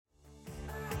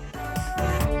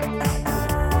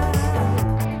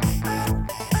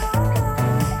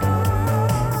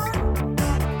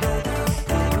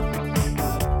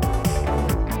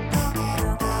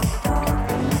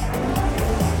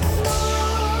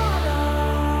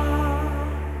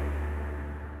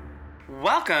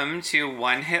welcome to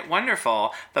One Hit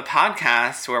Wonderful, the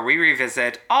podcast where we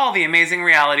revisit all the amazing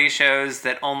reality shows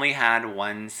that only had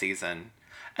one season.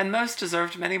 And most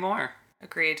deserved many more.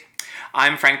 Agreed.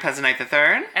 I'm Frank Pezzanite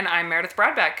III. And I'm Meredith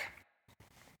Broadbeck.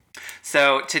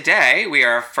 So today we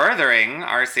are furthering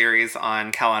our series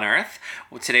on Hell on Earth.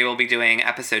 Today we'll be doing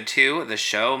episode 2, The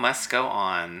Show Must Go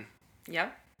On.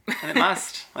 Yep. And it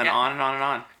must. And Yeah. on and on and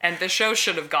on. And the show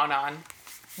should have gone on.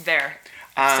 There.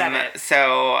 Said it.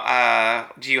 So,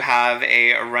 do you have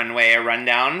a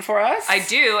rundown for us? I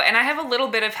do, and I have a little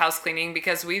bit of house cleaning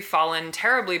because we've fallen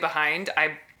terribly behind.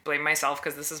 I blame myself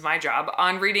because this is my job,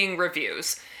 on reading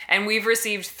reviews. And we've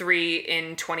received 3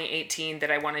 in 2018 that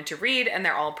I wanted to read, and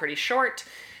they're all pretty short.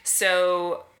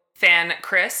 So, fan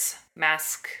Chris,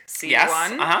 Mask C1,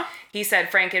 Yes, he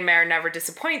said, Frank and Mare never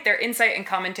disappoint. Their insight and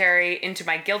commentary into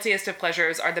my guiltiest of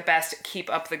pleasures are the best. Keep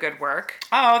up the good work.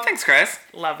 Oh, thanks, Chris.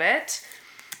 Love it.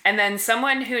 And then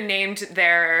someone who named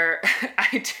their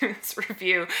iTunes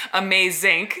review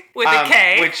Amazing with a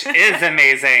K. Which is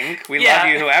amazing. We Yeah. love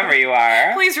you, whoever you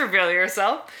are. Please reveal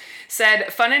yourself.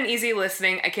 Said, fun and easy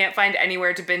listening. I can't find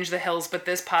anywhere to binge The Hills, but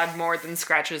this pod more than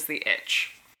scratches the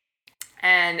itch.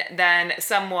 And then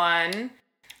someone...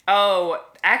 Oh,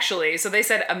 actually, so they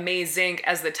said Amazing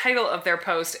as the title of their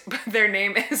post, but their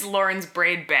name is Lauren's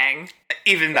Braid Bang.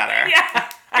 Even better.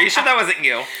 Yeah. Are you sure that wasn't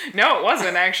you? No, it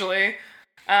wasn't, actually.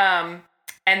 And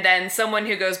then someone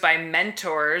who goes by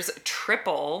Mentors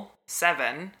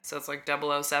 777, so it's like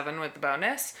 007 with the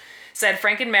bonus, said,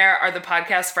 Frank and Mare are the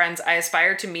podcast friends I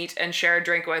aspire to meet and share a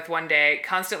drink with one day,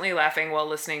 constantly laughing while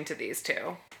listening to these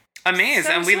two. Amazing.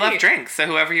 So And we love sweet. drinks, so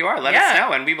whoever you are, let Yeah. us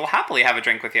know, and we will happily have a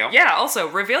drink with you. Yeah, also,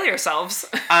 reveal yourselves.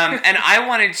 And I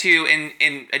wanted to,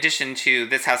 in addition to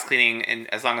this house cleaning, and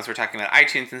as long as we're talking about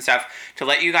iTunes and stuff, to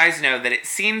let you guys know that it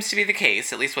seems to be the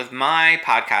case, at least with my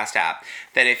podcast app,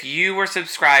 that if you were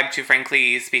subscribed to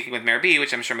Frankly Speaking with Mayor B,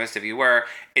 which I'm sure most of you were,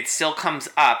 it still comes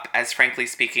up as Frankly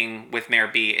Speaking with Mayor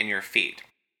B in your feed.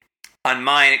 On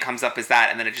mine, it comes up as that,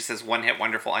 and then it just says One Hit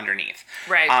Wonderful underneath.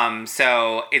 Right.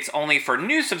 So it's only for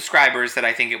new subscribers that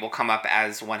I think it will come up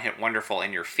as One Hit Wonderful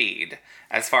in your feed,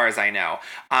 as far as I know.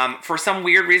 For some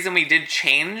weird reason, we did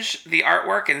change the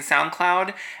artwork in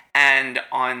SoundCloud, and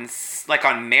on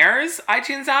Mare's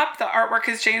iTunes app, the artwork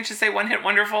has changed to say One Hit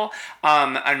Wonderful.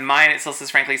 On mine, it still says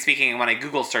Frankly Speaking, and when I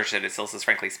Google search it, it still says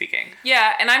Frankly Speaking.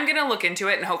 Yeah, and I'm going to look into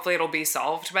it, and hopefully it'll be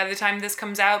solved by the time this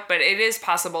comes out, but it is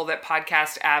possible that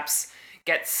podcast apps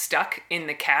get stuck in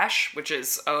the cache, which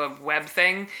is a web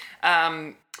thing.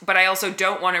 But I also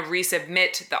don't want to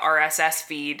resubmit the RSS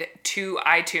feed to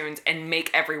iTunes and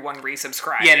make everyone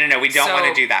resubscribe. Yeah, no, we don't want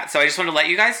to do that. So I just want to let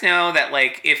you guys know that,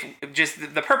 like, if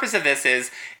just the purpose of this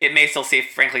is, it may still say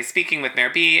Frankly Speaking with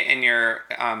Mayor B in your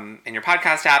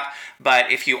podcast app,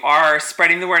 but if you are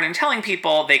spreading the word and telling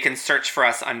people, they can search for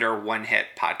us under One Hit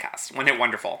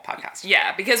Wonderful podcast.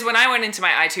 Yeah, because when I went into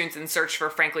my iTunes and searched for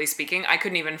Frankly Speaking, I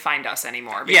couldn't even find us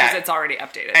anymore because it's already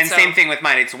updated. And same thing with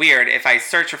mine. It's weird. If I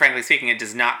search for Frankly Speaking, it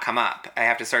does not come up. I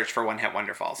have to search for One Hit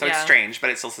Wonderful. So it's strange, but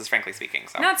it still says Frankly Speaking.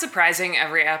 So not surprising.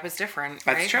 Every app is different.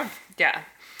 That's right? true. Yeah.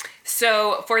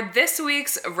 So for this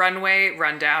week's Runway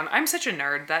Rundown, I'm such a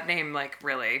nerd. That name,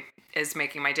 really is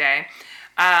making my day.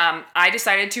 I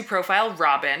decided to profile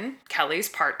Robin, Kelly's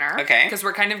partner. Okay. Because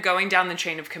we're kind of going down the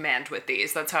chain of command with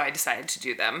these. That's how I decided to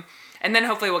do them. And then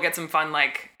hopefully we'll get some fun,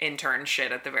 intern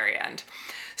shit at the very end.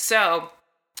 So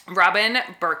Robin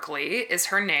Berkeley is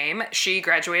her name. She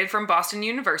graduated from Boston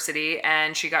University,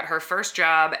 and she got her first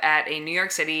job at a New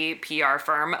York City PR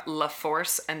firm,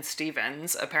 LaForce and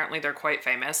Stevens. Apparently they're quite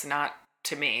famous, not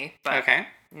to me, but okay.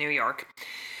 New York.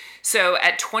 So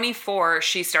at 24,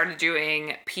 she started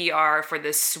doing PR for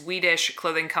this Swedish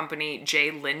clothing company,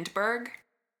 J. Lindberg.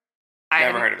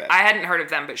 Never heard of it. I hadn't heard of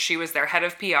them, but she was their head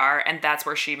of PR, and that's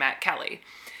where she met Kelly.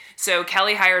 So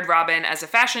Kelly hired Robin as a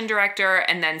fashion director,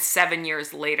 and then 7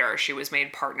 years later, she was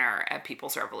made partner at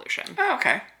People's Revolution. Oh,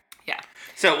 okay. Yeah.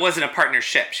 So it wasn't a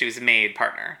partnership. She was made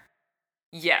partner.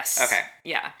 Yes. Okay.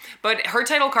 Yeah. But her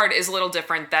title card is a little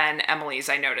different than Emily's,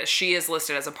 I noticed. She is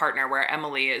listed as a partner, where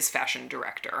Emily is fashion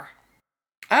director.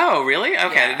 Oh, really?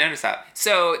 Okay, Yeah. I didn't notice that.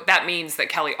 So that means that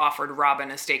Kelly offered Robin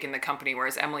a stake in the company,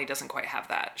 whereas Emily doesn't quite have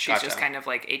that. She's Gotcha. just kind of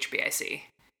like HBIC,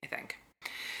 I think.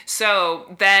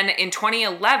 So then in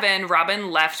 2011,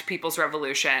 Robin left People's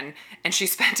Revolution, and she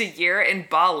spent a year in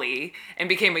Bali and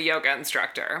became a yoga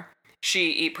instructor.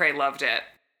 She Eat, Pray, Loved it.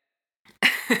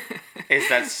 Is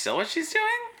that still what she's doing?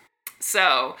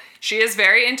 So she is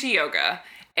very into yoga,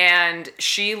 and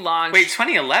she launched... Wait,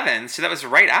 2011? So that was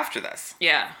right after this.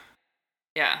 Yeah.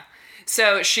 Yeah.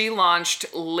 So she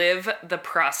launched Live the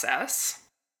Process,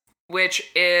 which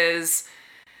is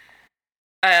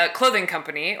a clothing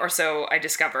company, or so I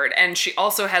discovered. And she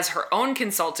also has her own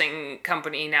consulting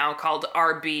company now called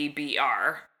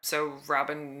RBBR. So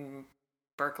Robin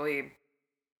Berkeley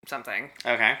something.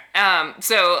 Okay.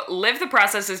 So Live the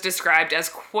Process is described as,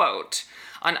 quote,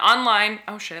 an online...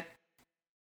 Oh, shit.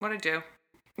 What'd I do?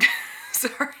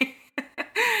 Sorry.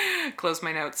 Close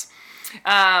my notes.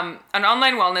 An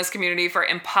online wellness community for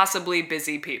impossibly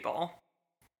busy people.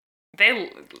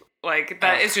 They, like,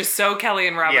 that is just so Kelly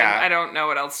and Robin. Yeah. I don't know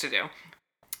what else to do.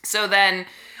 So then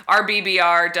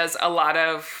RBBR does a lot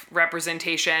of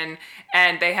representation,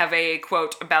 and they have a,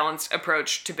 quote, a balanced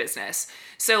approach to business.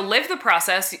 So Live the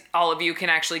Process, all of you can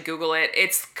actually Google it.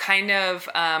 It's kind of,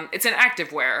 it's an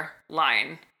activewear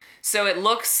line. So it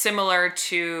looks similar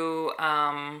to,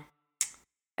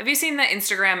 have you seen the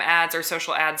Instagram ads or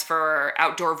social ads for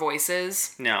Outdoor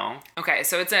Voices? No. Okay,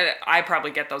 so I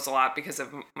probably get those a lot because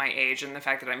of my age and the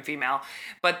fact that I'm female,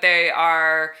 but they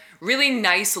are really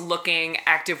nice looking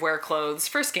activewear clothes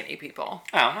for skinny people.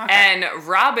 Oh, okay. And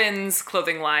Robin's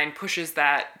clothing line pushes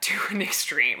that to an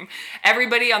extreme.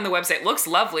 Everybody on the website looks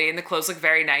lovely and the clothes look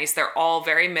very nice. They're all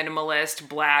very minimalist,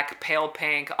 black, pale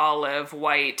pink, olive,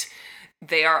 white.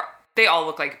 They all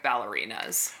look like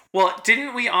ballerinas. Well,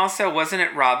 wasn't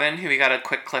it Robin who we got a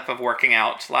quick clip of working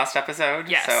out last episode?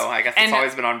 Yes. So I guess it's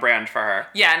always been on brand for her.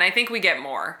 Yeah, and I think we get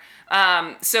more.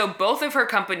 So both of her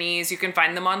companies, you can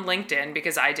find them on LinkedIn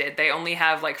because I did. They only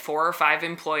have like 4 or 5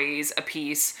 employees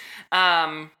apiece.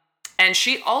 And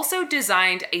she also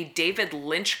designed a David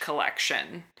Lynch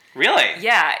collection. Really?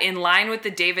 Yeah, in line with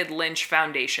the David Lynch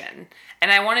Foundation.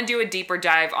 And I want to do a deeper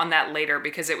dive on that later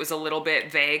because it was a little bit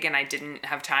vague and I didn't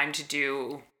have time to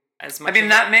do as much. I mean,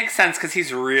 that makes sense because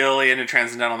he's really into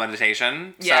transcendental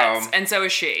meditation. Yes, and so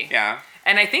is she. Yeah.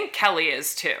 And I think Kelly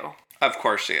is too. Of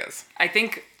course she is. I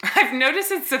think I've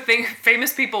noticed it's the thing.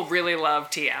 Famous people really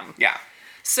love TM. Yeah.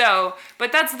 So,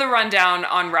 but that's the rundown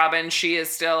on Robin. She is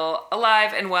still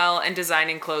alive and well and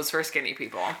designing clothes for skinny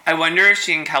people. I wonder if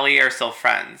she and Kelly are still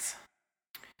friends.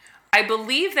 I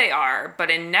believe they are, but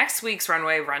in next week's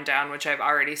Runway Rundown, which I've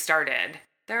already started,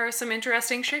 there are some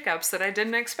interesting shakeups that I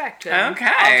didn't expect. And Okay.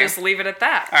 I'll just leave it at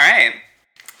that. All right.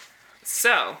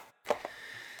 So,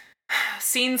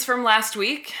 scenes from last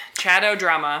week. Chado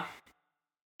drama.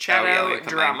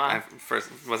 I first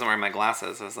wasn't wearing my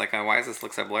glasses. I was like, oh, why does this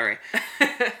look so blurry?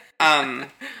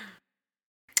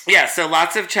 Yeah, so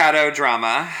lots of Chado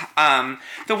drama.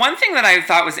 The one thing that I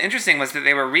thought was interesting was that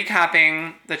they were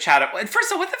recapping the Chado.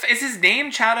 First of all, is his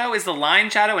name Chado? Is the line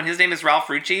Chado and his name is Ralph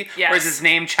Rucci? Yes. Or is his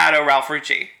name Chado Ralph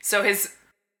Rucci? So his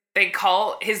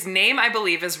name, I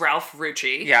believe, is Ralph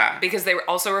Rucci. Yeah. Because they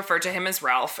also refer to him as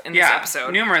Ralph in this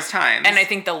episode. Numerous times. And I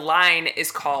think the line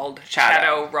is called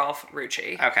Chado Ralph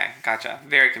Rucci. Okay, gotcha.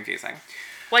 Very confusing.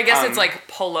 Well, I guess it's like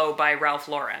Polo by Ralph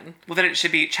Lauren. Well, then it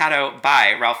should be Chado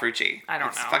by Ralph Rucci. I don't know.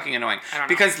 It's fucking annoying. I don't know.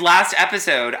 Because last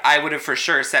episode, I would have for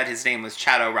sure said his name was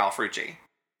Chado Ralph Rucci.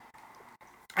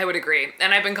 I would agree.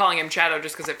 And I've been calling him Chado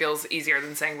just because it feels easier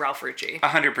than saying Ralph Rucci.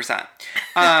 100%.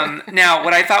 Now,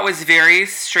 what I thought was very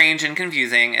strange and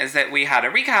confusing is that we had a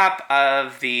recap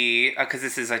of the... Because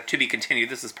this is a to be continued.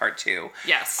 This is part 2.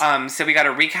 Yes. So we got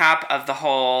a recap of the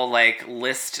whole, like,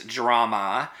 list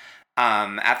drama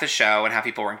at the show and how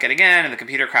people weren't getting in and the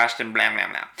computer crashed and blah, blah,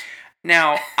 blah.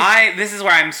 Now, this is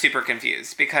where I'm super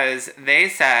confused because they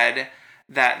said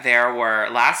that there were,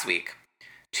 last week,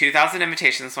 2,000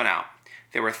 invitations went out.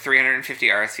 There were 350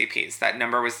 RSVPs. That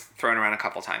number was thrown around a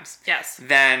couple times. Yes.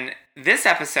 Then this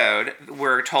episode,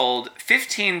 we're told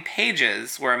 15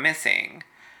 pages were missing.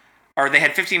 Or they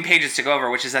had 15 pages to go over,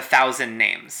 which is 1,000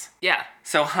 names. Yeah.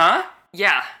 So,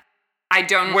 Yeah.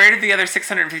 Where did the other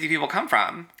 650 people come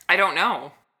from? I don't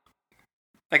know.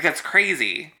 Like, that's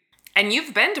crazy. And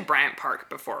you've been to Bryant Park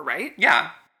before, right?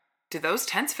 Yeah. Do those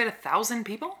tents fit 1,000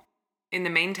 people in the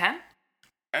main tent?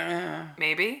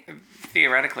 Maybe.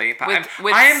 Theoretically.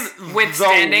 With I'm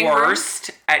standing the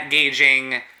worst at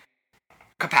gauging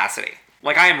capacity.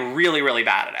 Like, I am really, really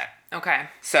bad at it. Okay.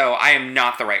 So, I am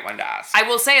not the right one to ask. I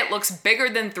will say it looks bigger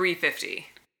than 350.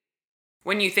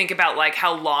 When you think about, like,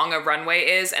 how long a runway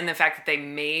is and the fact that they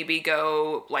maybe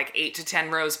go, like, 8 to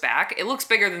 10 rows back, it looks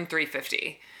bigger than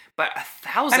 350. But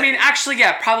 1,000... I mean, actually,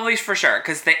 yeah, probably for sure.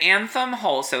 Because the Anthem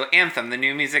Anthem, the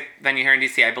new music venue here in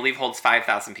DC, I believe holds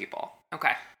 5,000 people.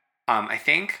 Okay. I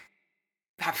think.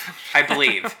 I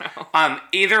believe.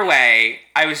 Either way,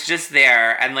 I was just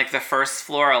there, and, like, the first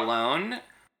floor alone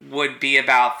would be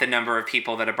about the number of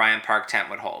people that a Bryant Park tent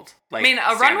would hold. Like, I mean,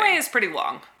 a runway is pretty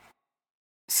long.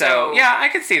 So, yeah, I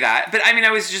could see that. But, I mean, I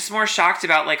was just more shocked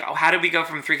about, like, how did we go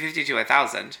from 350 to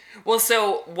 1,000? Well,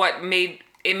 so what made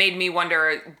it made me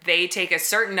wonder, they take a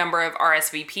certain number of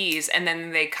RSVPs and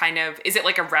then they kind of, is it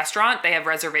like a restaurant? They have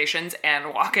reservations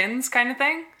and walk-ins kind of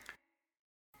thing?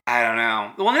 I don't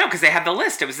know. Well, no, because they had the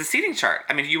list. It was the seating chart.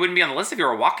 I mean, you wouldn't be on the list if you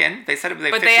were a walk-in. They said it was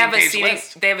a 15-page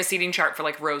list. They have a seating chart for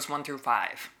like rows 1 through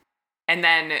 5. And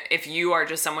then if you are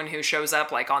just someone who shows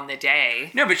up like on the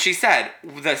day. No, but she said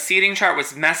the seating chart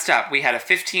was messed up. We had a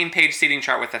 15-page seating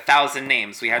chart with 1,000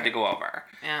 names we had to go over.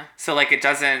 Yeah. So like it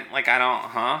doesn't, like, I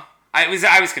don't,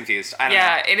 I was confused. I don't know.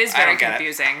 Yeah, it is very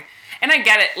confusing. And I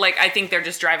get it. Like, I think they're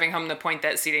just driving home the point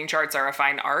that seating charts are a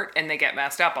fine art and they get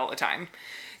messed up all the time.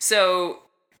 So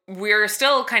we're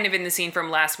still kind of in the scene from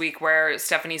last week where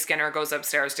Stephanie Skinner goes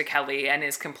upstairs to Kelly and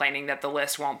is complaining that the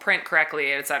list won't print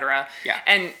correctly, etc. Yeah.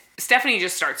 And Stephanie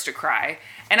just starts to cry.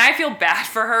 And I feel bad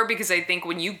for her because I think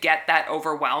when you get that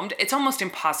overwhelmed, it's almost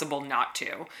impossible not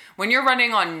to. When you're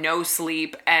running on no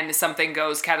sleep and something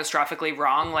goes catastrophically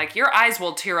wrong, like your eyes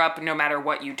will tear up no matter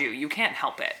what you do. You can't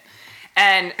help it.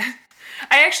 And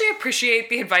I actually appreciate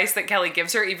the advice that Kelly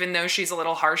gives her, even though she's a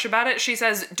little harsh about it. She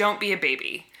says, don't be a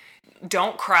baby.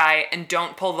 Don't cry and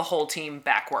don't pull the whole team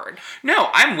backward. No,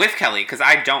 I'm with Kelly because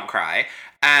I don't cry.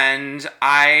 And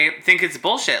I think it's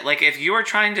bullshit. Like, if you are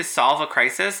trying to solve a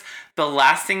crisis, the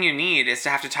last thing you need is to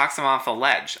have to talk someone off a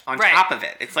ledge on top of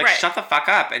it. It's like, shut the fuck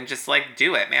up and just, like,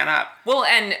 do it. Man up. Well,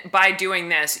 and by doing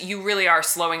this, you really are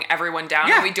slowing everyone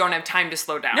down, and we don't have time to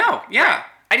slow down. No, yeah. Right.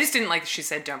 I just didn't like that she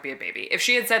said, don't be a baby. If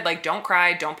she had said, like, don't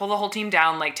cry, don't pull the whole team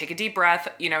down, like, take a deep breath,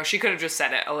 you know, she could have just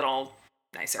said it a little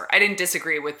nicer. I didn't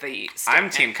disagree with the statement. I'm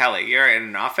Team Kelly. You're in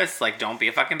an office, like, don't be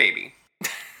a fucking baby.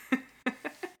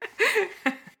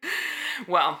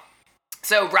 Well,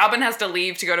 so Robin has to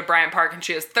leave to go to Bryant Park, and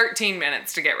she has 13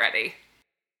 minutes to get ready.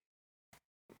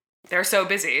 They're so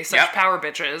busy, such power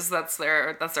bitches. That's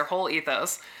their whole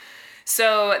ethos.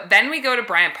 So then we go to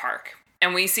Bryant Park,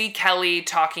 and we see Kelly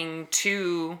talking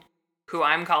to who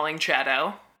I'm calling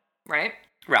Shadow, right?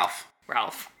 Ralph.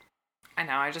 I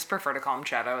know, I just prefer to call him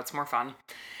Shadow. It's more fun.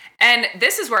 And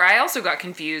this is where I also got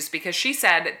confused because she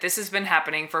said this has been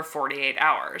happening for 48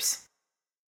 hours.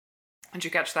 Did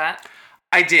you catch that?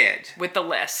 I did. With the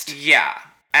list. Yeah.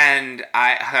 And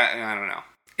I don't know.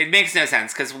 It makes no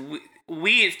sense because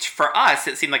we, for us,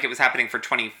 it seemed like it was happening for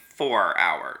 24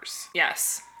 hours.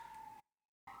 Yes.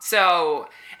 So,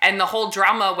 and the whole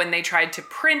drama when they tried to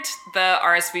print the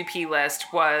RSVP list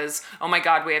was, oh my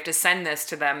God, we have to send this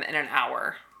to them in an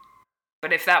hour.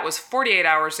 But if that was 48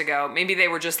 hours ago, maybe they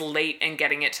were just late in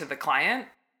getting it to the client.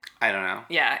 I don't know.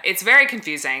 Yeah, it's very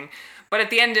confusing. But at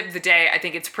the end of the day, I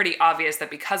think it's pretty obvious that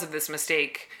because of this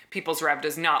mistake, People's Rev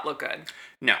does not look good.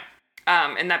 No.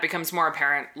 And that becomes more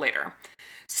apparent later.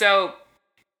 So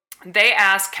they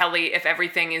ask Kelly if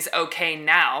everything is okay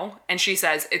now, and she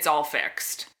says it's all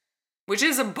fixed, which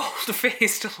is a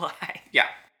bold-faced lie. Yeah.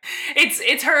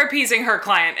 It's her appeasing her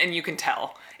client, and you can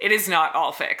tell. It is not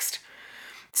all fixed.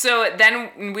 So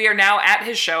then we are now at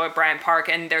his show at Bryant Park,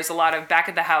 and there's a lot of back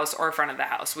of the house or front of the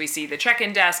house. We see the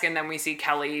check-in desk, and then we see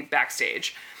Kelly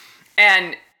backstage.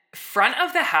 And front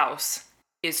of the house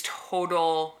is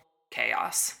total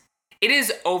chaos. It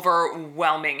is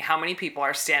overwhelming how many people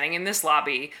are standing in this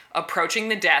lobby, approaching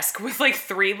the desk with like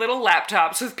 3 little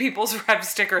laptops with People's Rev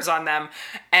stickers on them,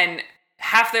 and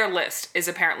half their list is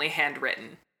apparently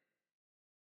handwritten.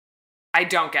 I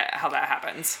don't get how that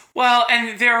happens. Well,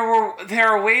 and there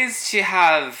are ways to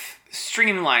have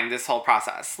streamlined this whole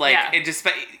process. Like, it just,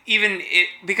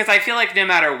 because I feel like no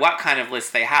matter what kind of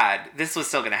list they had, this was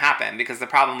still going to happen because the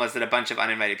problem was that a bunch of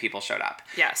uninvited people showed up.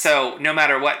 Yes. So no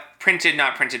matter what, printed,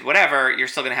 not printed, whatever, you're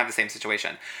still going to have the same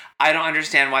situation. I don't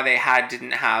understand why they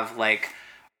didn't have, like,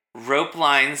 rope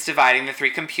lines dividing the 3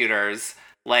 computers,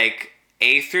 like,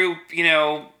 A through,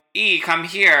 E, come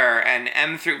here, and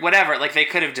M through, whatever. Like, they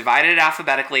could have divided it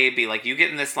alphabetically, be like, you get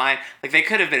in this line. Like, they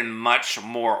could have been much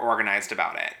more organized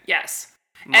about it. Yes.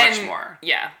 Much more.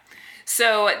 Yeah.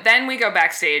 So then we go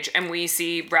backstage, and we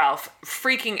see Ralph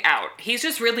freaking out. He's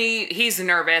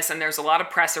nervous, and there's a lot of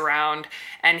press around,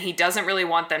 and he doesn't really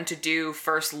want them to do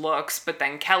first looks, but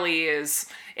then Kelly is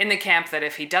in the camp that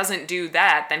if he doesn't do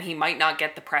that, then he might not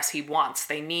get the press he wants.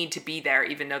 They need to be there,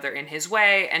 even though they're in his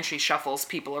way, and she shuffles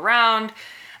people around.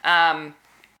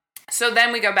 So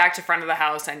then we go back to front of the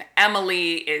house, and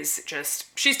Emily is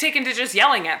she's taken to just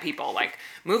yelling at people, like,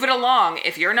 move it along.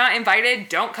 If you're not invited,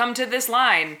 don't come to this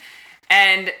line.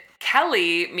 And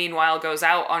Kelly, meanwhile, goes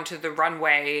out onto the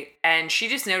runway, and she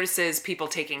just notices people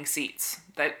taking seats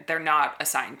that they're not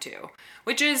assigned to,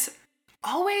 which is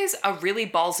always a really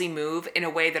ballsy move in a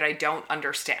way that I don't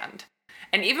understand.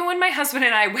 And even when my husband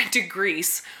and I went to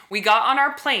Greece, we got on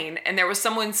our plane, and there was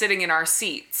someone sitting in our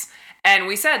seats. And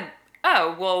we said,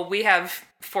 oh, well, we have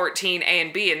 14 A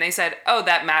and B, and they said, "Oh,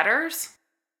 that matters."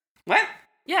 What?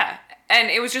 Yeah. And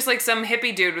it was just like some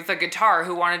hippie dude with a guitar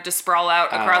who wanted to sprawl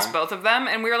out across both of them.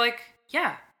 And we were like,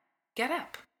 yeah, get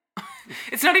up.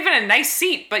 It's not even a nice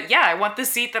seat, but yeah, I want the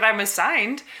seat that I'm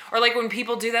assigned. Or like when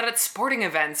people do that at sporting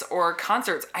events or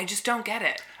concerts, I just don't get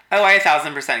it. Oh, I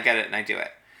 1,000% get it, and I do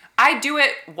it. I do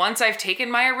it once I've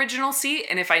taken my original seat,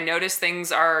 and if I notice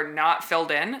things are not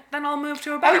filled in, then I'll move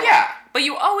to a better one. But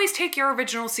you always take your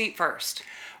original seat first.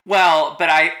 Well, but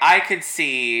I could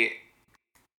see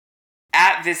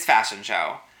at this fashion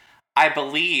show, I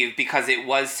believe because it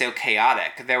was so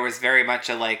chaotic, there was very much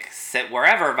a like sit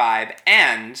wherever vibe,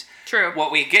 and true. What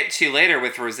we get to later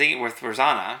with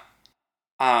Rosanna,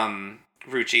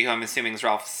 Rucci, who I'm assuming is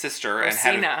Ralph's sister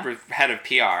Rosina. And head of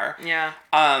PR. Yeah.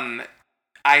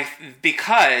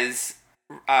 Because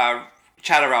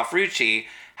Shadow Ralph Rucci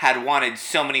had wanted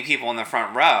so many people in the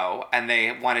front row, and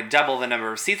they wanted double the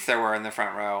number of seats there were in the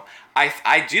front row.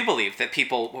 I do believe that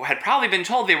people had probably been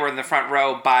told they were in the front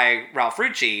row by Ralph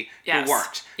Rucci who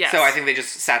weren't. Yes. So I think they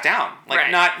just sat down.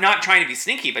 Like, not trying to be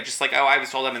sneaky, but just like, oh, I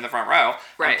was told I'm in the front row.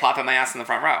 Right. I'm plopping my ass in the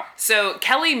front row. So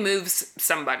Kelly moves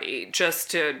somebody, just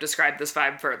to describe this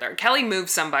vibe further. Kelly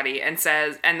moves somebody and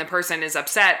says, and the person is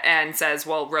upset and says,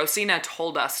 well, Rosina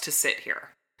told us to sit here.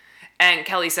 And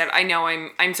Kelly said, I know,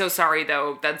 I'm so sorry,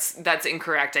 though. That's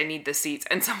incorrect. I need the seats.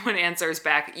 And someone answers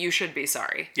back, you should be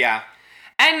sorry. Yeah.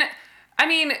 And, I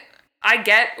mean, I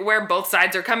get where both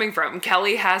sides are coming from.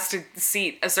 Kelly has to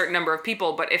seat a certain number of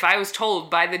people, but if I was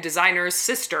told by the designer's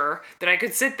sister that I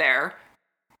could sit there,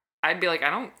 I'd be like,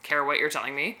 I don't care what you're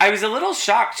telling me. I was a little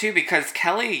shocked, too, because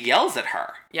Kelly yells at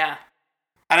her. Yeah.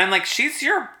 And I'm like, she's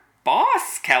your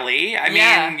boss, Kelly. I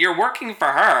mean, you're working for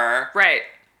her. Right.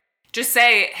 Just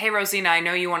say, hey, Rosina, I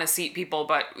know you want to seat people,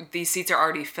 but these seats are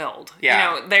already filled.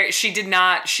 Yeah. You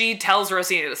know, she tells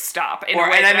Rosina to stop.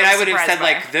 I would have said,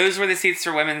 like, those were the seats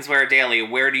for Women's Wear Daily.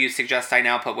 Where do you suggest I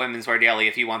now put Women's Wear Daily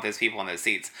if you want those people in those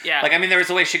seats? Yeah. Like, I mean, there was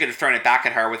a way she could have thrown it back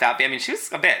at her without, she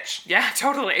was a bitch. Yeah,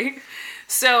 totally.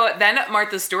 So then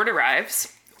Martha Stewart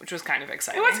arrives, which was kind of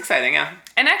exciting. It was exciting, yeah.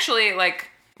 And actually, like,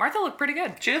 Martha looked pretty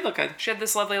good. She did look good. She had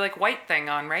this lovely, like, white thing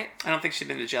on, right? I don't think she'd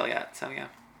been to jail yet, so yeah.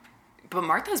 But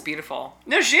Martha's beautiful.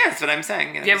 No, she is, but I'm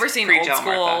saying. Have you ever seen old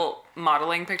school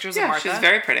modeling pictures of Martha? Yeah, she's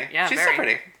very pretty. Yeah, she's so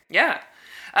pretty. Yeah.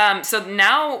 So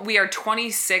now we are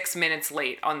 26 minutes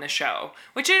late on the show,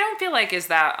 which I don't feel like is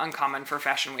that uncommon for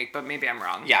Fashion Week, but maybe I'm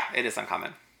wrong. Yeah, it is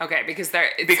uncommon. Okay, because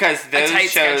those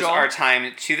shows schedule. Are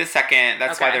timed to the second.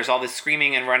 That's why there's all this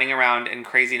screaming and running around and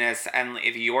craziness. And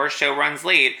if your show runs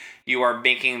late, you are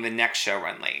making the next show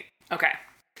run late. Okay.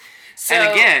 So,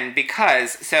 and again,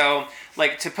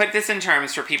 like, to put this in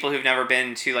terms for people who've never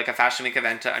been to, like, a Fashion Week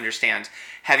event to understand,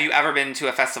 have you ever been to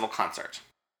a festival concert?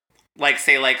 Like,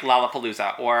 say, like,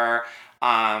 Lollapalooza, or,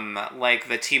 like,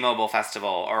 the T-Mobile Festival,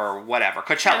 or whatever,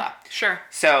 Coachella. Yeah, sure.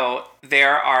 So,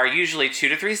 there are usually 2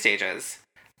 to 3 stages,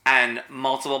 and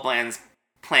multiple bands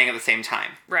playing at the same time.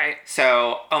 Right.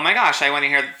 So, oh my gosh, I want to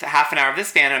hear half an hour of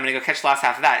this band, and I'm going to go catch the last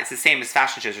half of that. It's the same as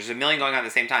fashion shows. There's a million going on at the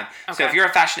same time. Okay. So if you're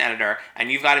a fashion editor,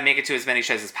 and you've got to make it to as many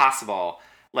shows as possible,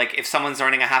 like, if someone's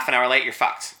running a half an hour late, you're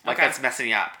fucked. Like, that's messing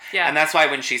you up. Yeah. And that's why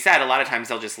when she said, a lot of times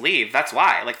they'll just leave. That's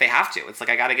why. Like, they have to. It's like,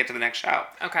 I got to get to the next show.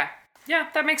 Okay. Yeah,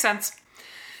 that makes sense.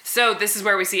 So this is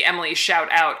where we see Emily shout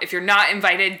out, if you're not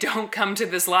invited, don't come to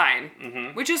this line.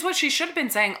 Mm-hmm. Which is what she should have been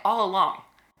saying all along.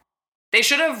 They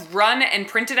should have run and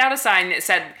printed out a sign that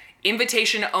said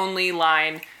invitation only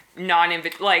line,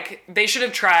 like, they should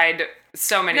have tried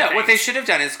so many things. What they should have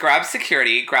done is grabbed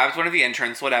security, grabbed one of the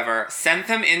interns, whatever, sent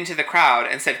them into the crowd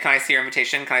and said, can I see your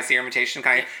invitation? Can I see your invitation?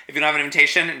 If you don't have an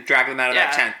invitation, drag them out of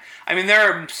that tent. I mean,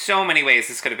 there are so many ways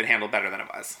this could have been handled better than it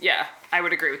was. Yeah, I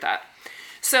would agree with that.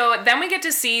 So then we get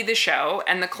to see the show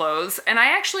and the clothes, and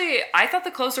I thought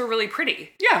the clothes were really pretty.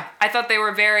 Yeah. I thought they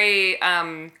were very...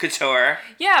 couture.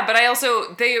 Yeah, but I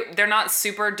also... They're not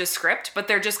super descript, but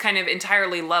they're just kind of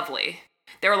entirely lovely.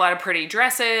 There were a lot of pretty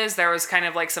dresses, there was kind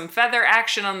of like some feather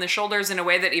action on the shoulders in a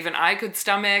way that even I could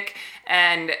stomach,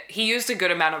 and he used a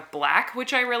good amount of black,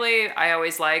 which I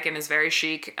always like and is very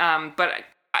chic, but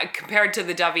compared to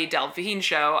the Dovey Delphine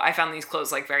show, I found these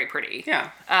clothes, like, very pretty. Yeah.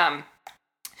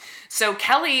 So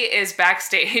Kelly is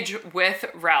backstage with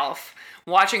Ralph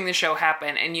watching the show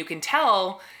happen, and you can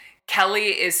tell Kelly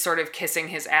is sort of kissing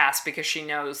his ass because she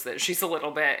knows that she's a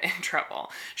little bit in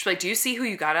trouble. She's like, do you see who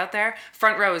you got out there?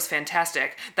 Front row is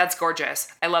fantastic. That's gorgeous.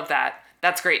 I love that.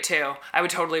 That's great too. I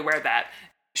would totally wear that.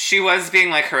 She was being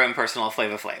like her own personal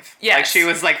Flava Flav. Yes. Like, she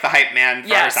was like the hype man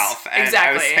for herself. And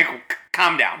exactly. I was like,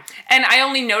 calm down. And I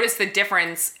only noticed the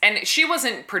difference, and she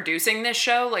wasn't producing this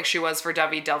show like she was for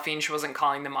David Delphine. She wasn't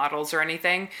calling the models or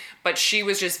anything, but she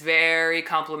was just very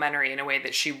complimentary in a way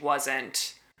that she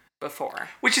wasn't before.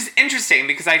 Which is interesting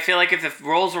because I feel like if the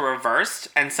roles were reversed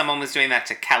and someone was doing that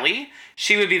to Kelly,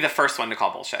 she would be the first one to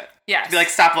call bullshit. Yes. Be like,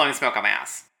 stop blowing smoke on my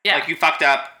ass. Yeah. Like, you fucked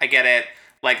up. I get it.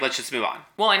 Like, let's just move on.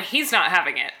 Well, and he's not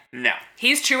having it. No.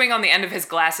 He's chewing on the end of his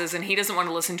glasses and he doesn't want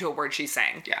to listen to a word she's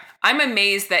saying. Yeah. I'm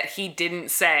amazed that he didn't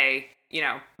say,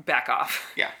 back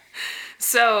off. Yeah.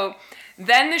 So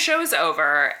then the show's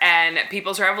over and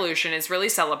People's Revolution is really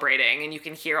celebrating, and you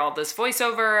can hear all this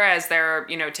voiceover as they're,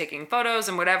 taking photos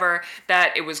and whatever,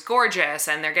 that it was gorgeous,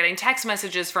 and they're getting text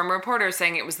messages from reporters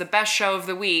saying it was the best show of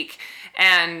the week.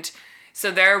 And so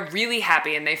they're really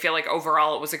happy and they feel like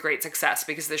overall it was a great success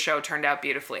because the show turned out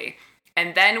beautifully.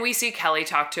 And then we see Kelly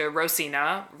talk to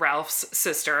Rosina, Ralph's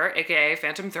sister, aka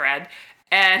Phantom Thread,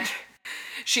 and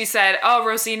she said, "Oh,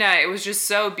 Rosina, it was just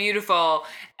so beautiful."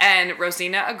 And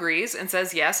Rosina agrees and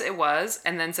says, yes, it was.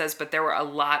 And then says, but there were a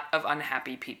lot of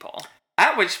unhappy people.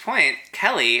 At which point,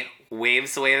 Kelly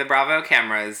waves away the Bravo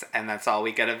cameras, and that's all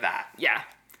we get of that. Yeah.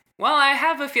 Well, I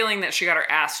have a feeling that she got her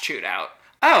ass chewed out.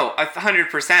 Oh,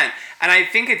 100%. And I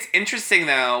think it's interesting,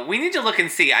 though. We need to look and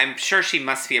see. I'm sure she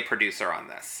must be a producer on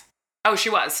this. Oh,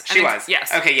 she was. She was?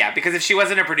 Yes. Okay, yeah. Because if she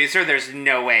wasn't a producer, there's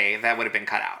no way that would have been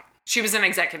cut out. She was an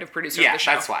executive producer of the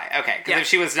show. Yeah, that's why. Okay, because if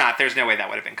she was not, there's no way that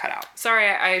would have been cut out. Sorry,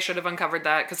 I should have uncovered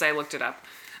that because I looked it up.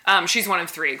 She's one of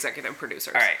 3 executive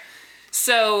producers. All right.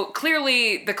 So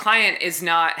clearly the client is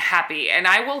not happy. And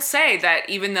I will say that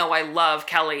even though I love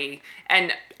Kelly,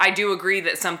 and I do agree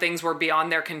that some things were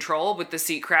beyond their control with the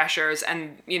seat crashers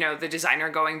and, the designer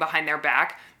going behind their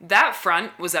back, that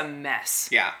front was a mess.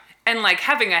 Yeah. And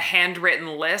having a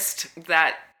handwritten list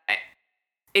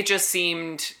it just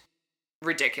seemed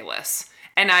ridiculous.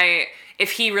 And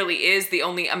if he really is the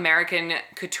only American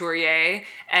couturier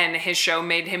and his show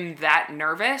made him that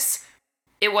nervous,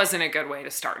 it wasn't a good way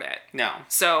to start it. No.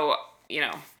 So,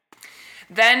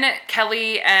 then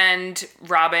Kelly and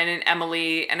Robin and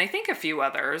Emily, and I think a few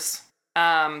others,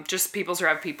 just People's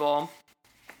Rev people,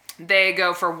 they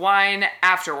go for wine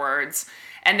afterwards,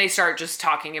 and they start just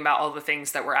talking about all the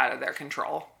things that were out of their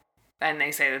control. And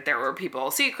they say that there were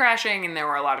people seat crashing and there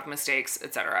were a lot of mistakes,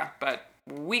 etc. But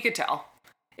we could tell.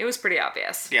 It was pretty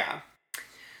obvious. Yeah.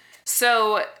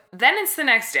 So then it's the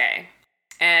next day,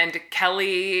 and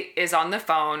Kelly is on the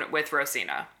phone with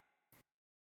Rosina.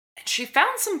 She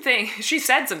said some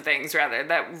things rather,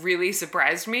 that really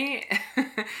surprised me.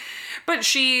 But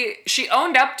she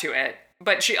owned up to it,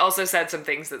 but she also said some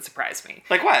things that surprised me.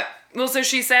 Like what? Well, so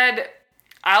she said,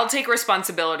 "I'll take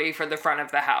responsibility for the front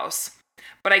of the house,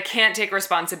 but I can't take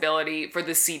responsibility for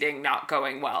the seating not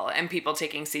going well and people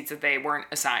taking seats that they weren't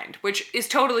assigned," which is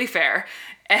totally fair.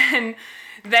 And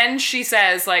then she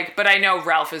says, but I know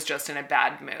Ralph is just in a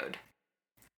bad mood.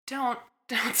 Don't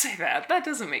say that. That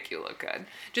doesn't make you look good.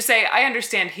 Just say, I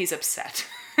understand he's upset.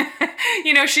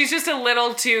 She's just a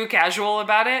little too casual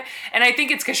about it. And I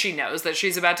think it's because she knows that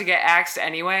she's about to get axed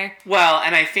anyway. Well,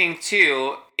 and I think,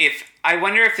 too, I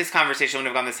wonder if this conversation would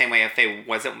have gone the same way if they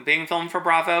wasn't being filmed for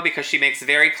Bravo, because she makes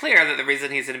very clear that the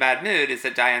reason he's in a bad mood is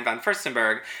that Diane von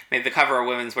Furstenberg made the cover of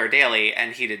Women's Wear Daily,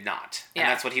 and he did not. Yeah.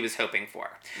 And that's what he was hoping for.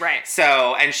 Right.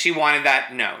 So, and she wanted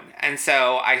that known. And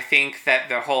so I think that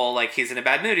the whole, he's in a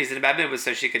bad mood was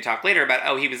so she could talk later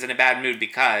about, he was in a bad mood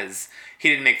because he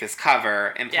didn't make this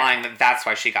cover, implying that that's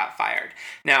why she got fired.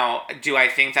 Now, do I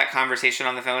think that conversation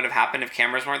on the phone would have happened if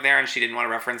cameras weren't there and she didn't want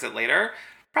to reference it later?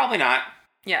 Probably not.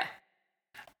 Yeah.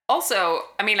 Also,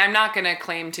 I'm not going to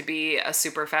claim to be a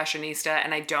super fashionista,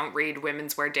 and I don't read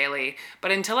Women's Wear Daily, but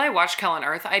until I watched Hell on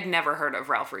Earth, I'd never heard of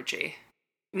Ralph Rucci.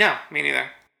 No, me neither.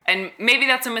 And maybe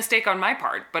that's a mistake on my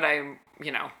part, but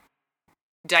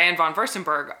Diane von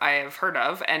Furstenberg I have heard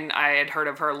of, and I had heard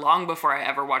of her long before I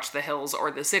ever watched The Hills or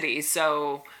The City,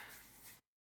 so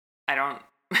I don't...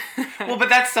 Well, but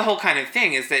that's the whole kind of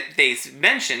thing, is that they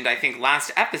mentioned, I think,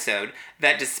 last episode,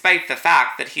 that despite the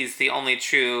fact that he's the only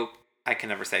true, I can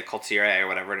never say couturier or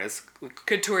whatever it is.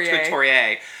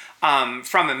 Couturier.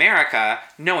 From America,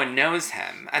 no one knows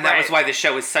him. And that was why the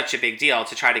show was such a big deal,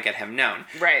 to try to get him known.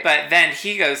 Right. But then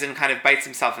he goes and kind of bites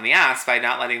himself in the ass by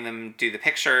not letting them do the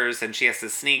pictures, and she has to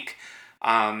sneak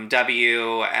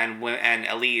W and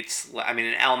Elite,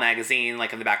 an Elle magazine,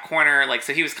 in the back corner.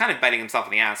 So he was kind of biting himself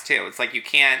in the ass, too. It's you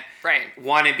can't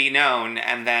want to be known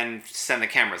and then send the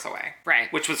cameras away.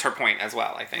 Right. Which was her point as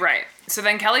well, I think. Right. So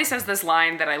then Kelly says this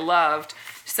line that I loved,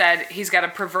 said, he's got a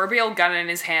proverbial gun in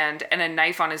his hand and a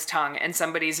knife on his tongue, and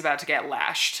somebody's about to get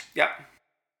lashed. Yep.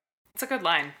 It's a good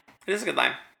line. It is a good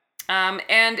line.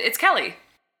 And it's Kelly.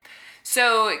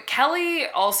 So Kelly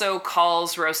also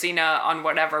calls Rosina on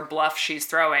whatever bluff she's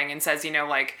throwing and says,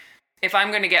 like, if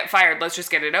I'm going to get fired, let's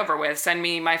just get it over with. Send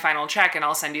me my final check and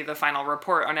I'll send you the final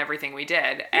report on everything we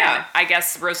did. Yeah. And I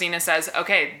guess Rosina says,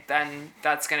 okay, then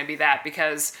that's going to be that,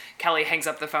 because Kelly hangs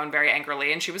up the phone very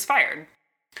angrily and she was fired.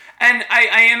 And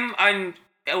I am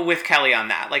with Kelly on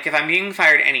that. Like, if I'm being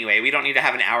fired anyway, we don't need to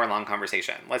have an hour-long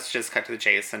conversation. Let's just cut to the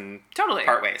chase and Totally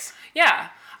part ways. Yeah.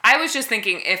 I was just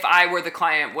thinking, if I were the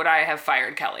client, would I have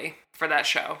fired Kelly for that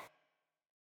show?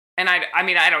 And I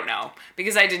mean, I don't know,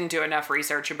 because I didn't do enough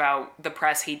research about the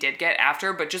press he did get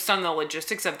after, but just on the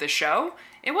logistics of the show,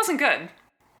 it wasn't good.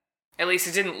 At least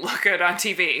it didn't look good on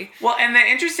TV. Well, and the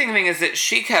interesting thing is that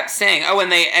she kept saying,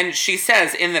 and she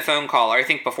says in the phone call, or I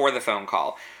think before the phone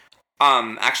call,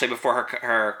 actually before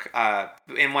her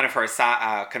in one of her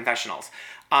confessionals,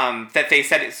 that they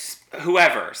said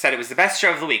whoever said it was the best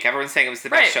show of the week. Everyone's saying it was the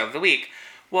best show of the week.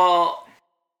 Well,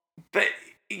 but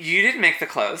you didn't make the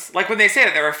close. Like, when they say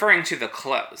that, they're referring to the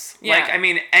close. Yeah. Like, I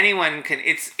mean, anyone can,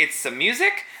 it's some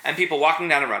music and people walking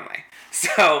down a runway.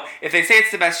 So, if they say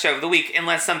it's the best show of the week,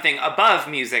 unless something above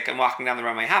music and walking down the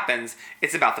runway happens,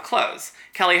 it's about the close.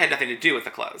 Kelly had nothing to do with the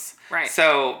close. Right.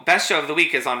 So, best show of the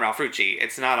week is on Ralph Rucci.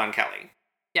 It's not on Kelly.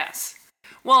 Yes.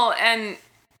 Well, and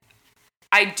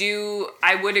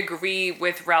I would agree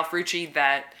with Ralph Rucci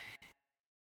that,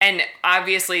 and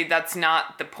obviously that's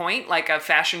not the point. Like, a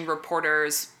fashion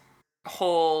reporter's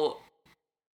whole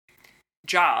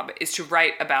job is to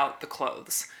write about the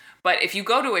clothes. But if you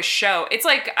go to a show, it's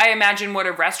like, I imagine what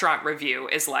a restaurant review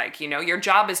is like. Your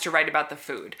job is to write about the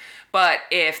food. But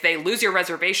if they lose your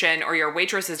reservation, or your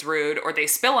waitress is rude, or they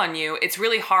spill on you, it's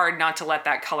really hard not to let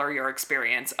that color your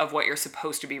experience of what you're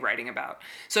supposed to be writing about.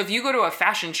 So if you go to a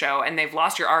fashion show and they've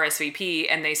lost your RSVP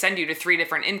and they send you to 3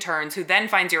 different interns who then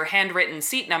finds your handwritten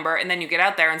seat number, and then you get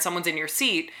out there and someone's in your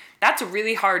seat, that's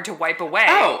really hard to wipe away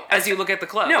as you look at the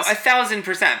clothes. No,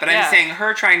 1,000%. But Yeah. I'm saying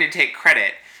her trying to take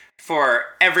credit for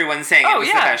everyone saying it was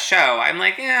the best show. I'm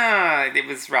like, yeah, it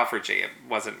was Ralph Rucci. It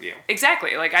wasn't you.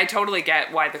 Exactly. Like, I totally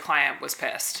get why the client was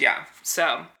pissed. Yeah.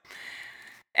 So,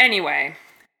 anyway,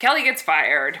 Kelly gets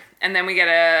fired, and then we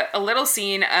get a little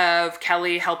scene of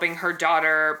Kelly helping her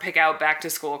daughter pick out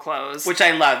back-to-school clothes. Which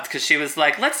I loved, because she was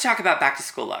like, let's talk about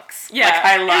back-to-school looks. Yeah. Like,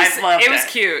 I loved it. It was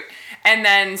cute. And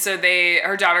then, so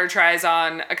her daughter tries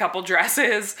on a couple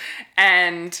dresses,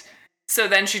 and so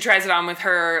then she tries it on with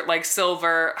her, like,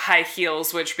 silver high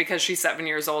heels, which, because she's 7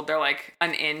 years old, they're like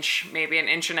an inch, maybe an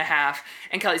inch and a half.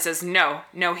 And Kelly says, no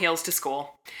heels to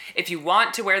school. If you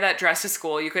want to wear that dress to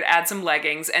school, you could add some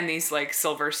leggings and these, like,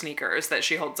 silver sneakers that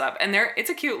she holds up. And it's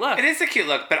a cute look. It is a cute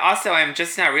look, but also I'm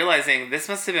just now realizing this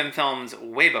must have been filmed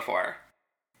way before.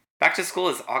 Back to School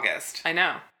is August. I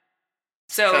know.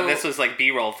 So this was, like,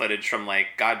 B-roll footage from, like,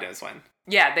 God knows when.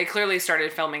 Yeah, they clearly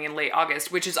started filming in late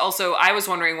August, which is also, I was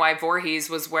wondering why Voorhees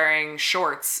was wearing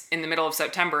shorts in the middle of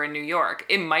September in New York.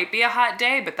 It might be a hot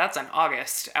day, but that's an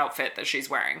August outfit that she's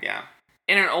wearing. Yeah.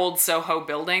 In an old Soho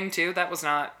building, too. That was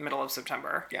not middle of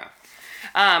September. Yeah.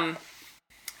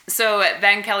 So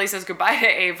then Kelly says goodbye to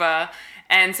Ava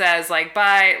and says, like,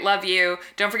 bye, love you.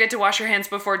 Don't forget to wash your hands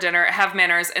before dinner, have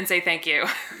manners, and say thank you.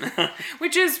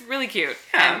 Which is really cute.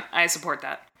 Yeah. And I support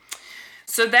that.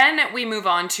 So then we move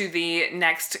on to the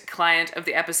next client of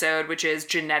the episode, which is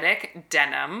Genetic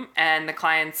Denim. And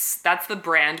that's the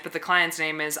brand, but the client's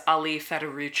name is Ali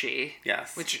Federici.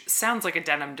 Yes. Which sounds like a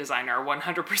denim designer,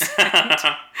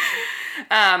 100%.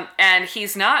 And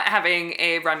he's not having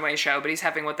a runway show, but he's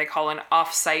having what they call an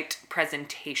off-site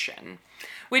presentation.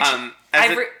 Which,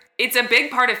 it's a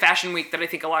big part of Fashion Week that I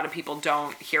think a lot of people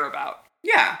don't hear about.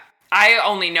 Yeah. I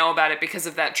only know about it because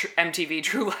of that MTV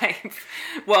True Life.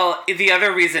 Well, the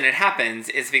other reason it happens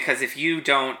is because if you're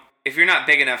not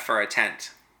big enough for a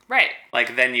tent, right,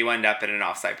 like, then you end up at an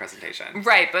offsite presentation.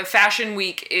 Right, but Fashion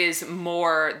Week is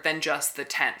more than just the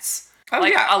tents. Oh,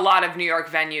 like, yeah. a lot of New York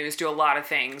venues do a lot of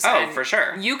things. Oh, and for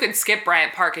sure. You could skip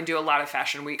Bryant Park and do a lot of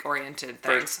Fashion Week oriented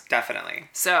things. Definitely.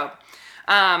 So,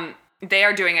 they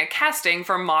are doing a casting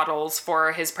for models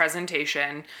for his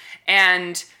presentation,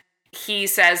 and he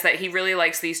says that he really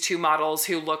likes these 2 models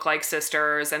who look like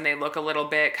sisters, and they look a little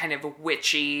bit kind of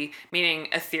witchy, meaning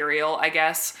ethereal, I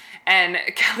guess. And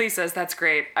Kelly says, that's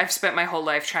great. I've spent my whole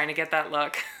life trying to get that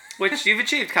look. Which you've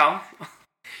achieved, Cal.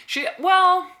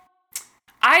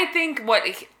 I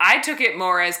think I took it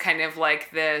more as kind of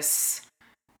like this,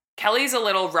 Kelly's a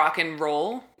little rock and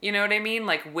roll, you know what I mean?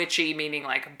 Like, witchy meaning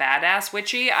like badass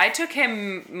witchy. I took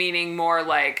him meaning more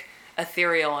like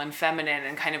ethereal and feminine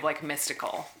and kind of like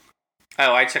mystical.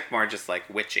 Oh, I took more just like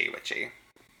witchy.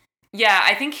 Yeah,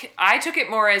 I think I took it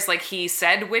more as like he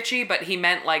said witchy, but he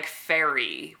meant like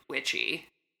fairy witchy.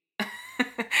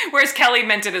 Whereas Kelly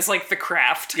meant it as like the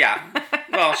craft. Yeah.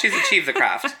 Well, she's achieved the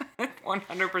craft.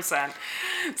 100%.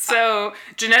 So,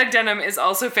 genetic denim is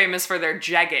also famous for their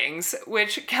jeggings,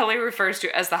 which Kelly refers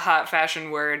to as the hot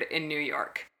fashion word in New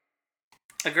York.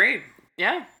 Agreed.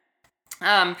 Yeah.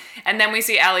 And then we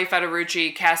see Ali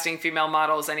Federici casting female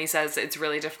models, and he says it's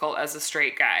really difficult as a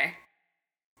straight guy.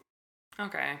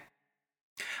 Okay.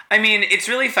 I mean, it's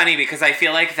really funny because I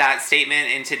feel like that statement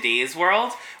in today's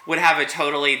world would have a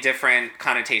totally different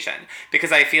connotation.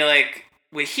 Because I feel like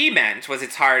what he meant was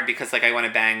it's hard because, like, I want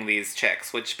to bang these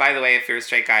chicks. Which, by the way, if you're a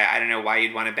straight guy, I don't know why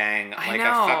you'd want to bang, like,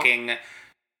 a fucking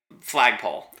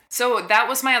flagpole. So that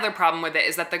was my other problem with it,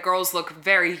 is that the girls look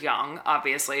very young,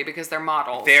 obviously, because they're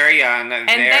models. Very young, and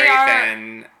very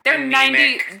thin, They're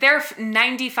anemic. They're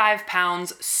 95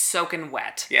 pounds soaking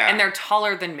wet. Yeah. And they're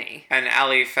taller than me. And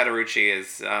Ali Federici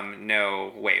is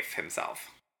no waif himself.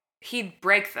 He'd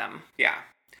break them. Yeah.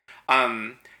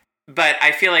 But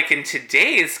I feel like in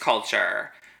today's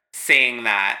culture, saying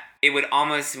that, it would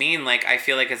almost mean, like, I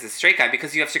feel like as a straight guy,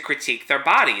 because you have to critique their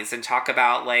bodies and talk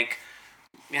about, like,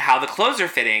 how the clothes are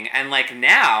fitting, and like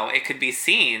now it could be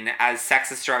seen as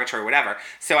sexist, derogatory, whatever.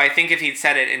 So I think if he'd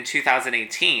said it in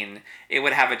 2018, it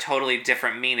would have a totally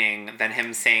different meaning than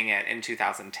him saying it in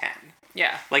 2010.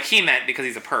 Yeah. Like he meant because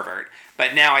he's a pervert.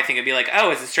 But now I think it'd be like,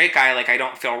 oh, as a straight guy, like I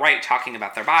don't feel right talking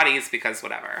about their bodies because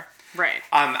whatever. Right.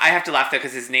 I have to laugh though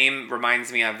because his name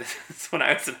reminds me of this when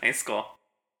I was in high school.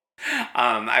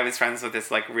 I was friends with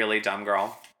this like really dumb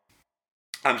girl.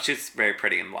 She was very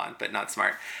pretty and blonde, but not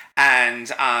smart.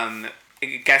 And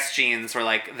Guess jeans were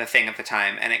like the thing at the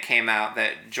time, and it came out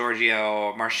that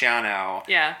Giorgio Marciano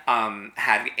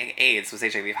had AIDS, was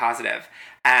HIV positive.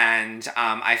 And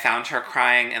I found her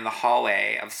crying in the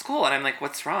hallway of school, and I'm like,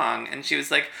 what's wrong? And she was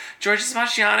like, Giorgio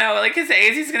Marciano, like, his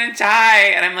AIDS, he's gonna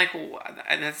die. And I'm like,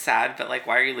 and that's sad, but like,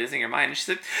 why are you losing your mind? And she's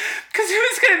like, because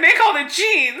who's gonna make all the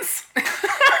jeans?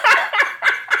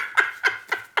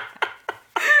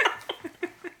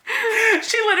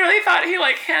 She literally thought he,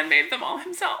 like, handmade them all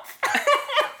himself.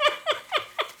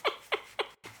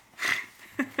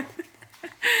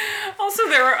 Also,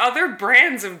 there were other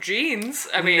brands of jeans.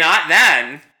 I mean... Not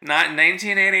then. Not in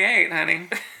 1988,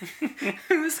 honey.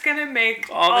 Who's gonna make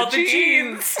all the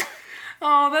jeans?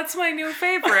 Oh, that's my new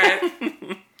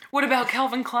favorite. What about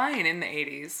Calvin Klein in the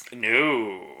 80s?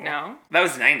 No. No? That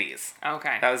was 90s.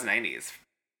 Okay. That was 90s.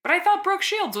 But I thought Brooke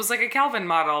Shields was like a Calvin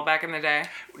model back in the day.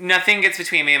 Nothing Gets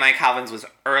Between Me and My Calvins was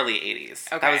early 80s.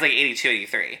 Okay. That was like 82,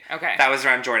 83. Okay. That was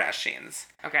around Jordache jeans.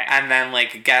 Okay. And then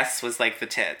like Guess was like the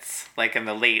tits, like in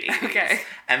the late 80s. Okay.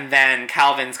 And then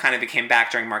Calvin's kind of became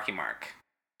back during Marky Mark.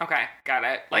 Okay, got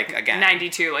it. Like again.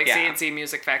 92, like Yeah. CNC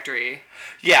Music Factory.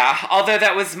 Yeah, although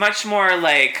that was much more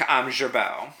like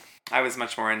Girbaud. I was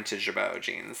much more into Girbaud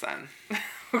jeans then.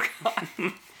 Oh, God.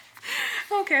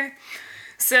 Okay.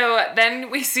 So then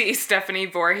we see Stephanie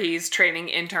Voorhees training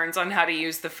interns on how to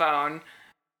use the phone.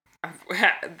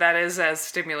 That is as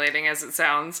stimulating as it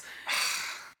sounds.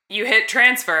 You hit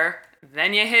transfer,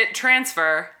 then you hit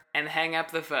transfer, and hang up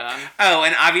the phone. Oh,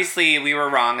 and obviously we were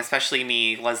wrong, especially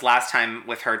me, was last time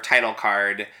with her title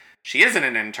card. She isn't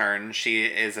an intern. She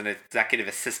is an executive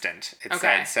assistant, it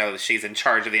said. So she's in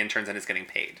charge of the interns and is getting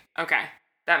paid. Okay,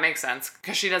 that makes sense.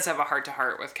 Because she does have a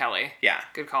heart-to-heart with Kelly. Yeah.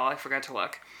 Good call. I forgot to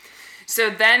look. So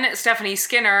then Stephanie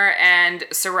Skinner and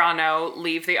Serrano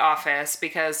leave the office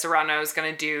because Serrano's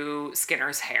going to do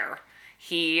Skinner's hair.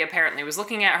 He apparently was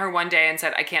looking at her one day and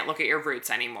said, I can't look at your roots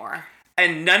anymore.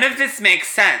 And none of this makes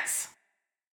sense.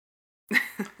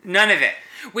 None of it.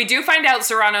 We do find out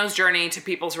Serrano's journey to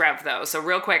People's Rev, though. So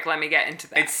real quick, let me get into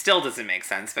that. It still doesn't make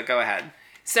sense, but go ahead.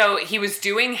 So he was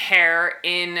doing hair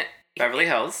in... Beverly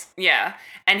Hills. Yeah.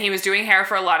 And he was doing hair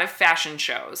for a lot of fashion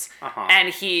shows. Uh-huh. And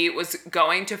he was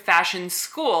going to fashion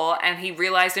school, and he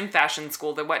realized in fashion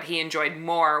school that what he enjoyed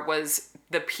more was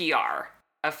the PR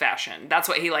of fashion. That's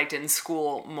what he liked in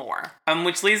school more.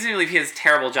 Which leads me to believe he has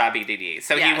terrible job EDD.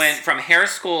 So Yes. he went from hair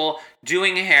school,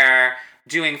 doing hair,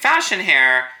 doing fashion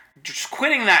hair, just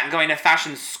quitting that and going to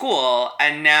fashion school,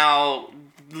 and now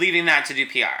leaving that to do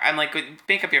PR. I'm like,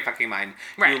 make up your fucking mind,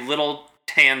 Right. you little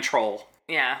tan troll.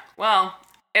 Yeah. Well,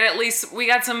 and at least we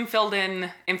got some filled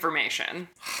in information.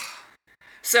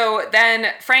 So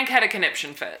then Frank had a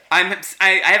conniption fit. I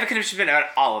have a conniption fit about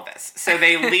all of this. So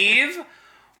they leave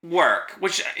work,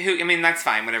 that's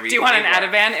fine, whatever. Do you want an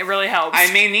Ativan? It really helps.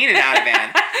 I may need an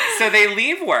Ativan. So they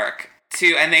leave work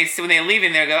when they leave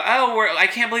and they go, oh, I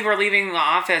can't believe we're leaving the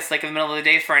office like in the middle of the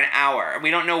day for an hour.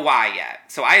 We don't know why yet.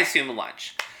 So I assume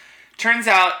lunch. Turns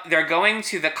out they're going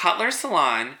to the Cutler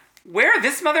Salon where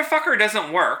this motherfucker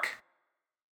doesn't work.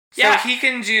 So Yeah. he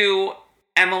can do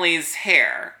Emily's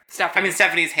hair.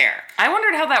 Stephanie's hair. I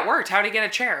wondered how that worked. How to get a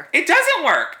chair? It doesn't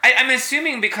work. I'm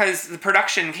assuming because the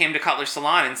production came to Cutler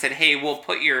Salon and said, hey, we'll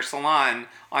put your salon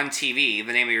on TV,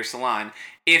 the name of your salon,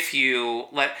 if you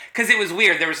let... Because it was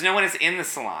weird. There was no one in the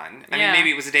salon. I mean, maybe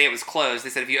it was the day it was closed. They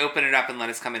said, if you open it up and let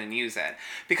us come in and use it.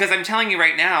 Because I'm telling you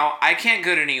right now, I can't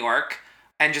go to New York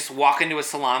and just walk into a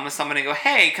salon with someone and go,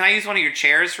 hey, can I use one of your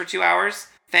chairs for 2 hours?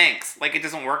 Thanks. Like, it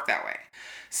doesn't work that way.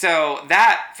 So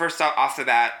that, first off the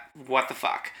bat, what the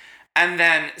fuck? And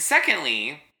then,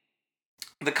 secondly,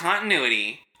 the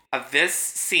continuity of this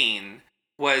scene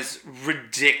was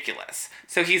ridiculous.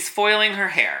 So he's foiling her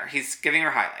hair. He's giving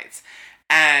her highlights.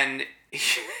 And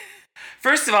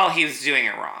first of all, he was doing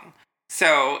it wrong.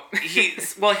 So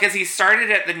because he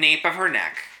started at the nape of her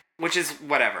neck, which is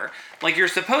whatever. Like, you're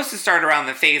supposed to start around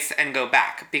the face and go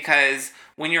back, because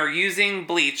when you're using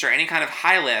bleach or any kind of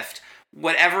high lift,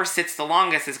 whatever sits the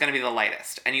longest is going to be the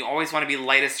lightest. And you always want to be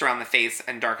lightest around the face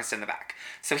and darkest in the back.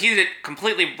 So he did it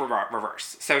completely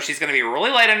reverse. So she's going to be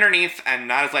really light underneath and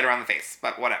not as light around the face,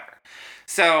 but whatever.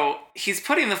 So he's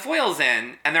putting the foils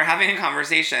in, and they're having a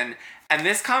conversation. And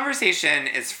this conversation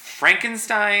is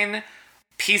Frankenstein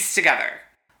pieced together.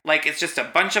 Like, it's just a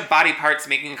bunch of body parts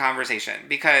making a conversation,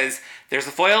 because there's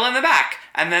a foil in the back,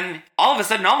 and then all of a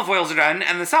sudden all the foils are done,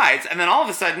 and the sides, and then all of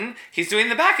a sudden he's doing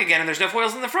the back again, and there's no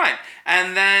foils in the front,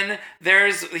 and then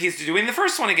he's doing the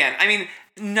first one again. I mean,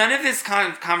 none of this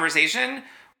conversation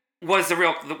was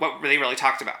what they really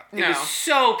talked about. It was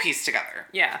so pieced together.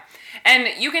 Yeah. And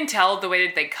you can tell the way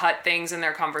that they cut things in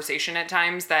their conversation at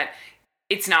times that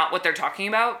it's not what they're talking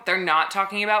about. They're not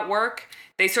talking about work.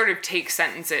 They sort of take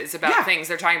sentences about things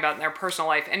they're talking about in their personal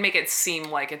life and make it seem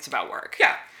like it's about work.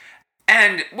 Yeah.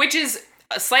 And which is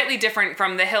slightly different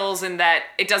from The Hills in that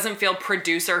it doesn't feel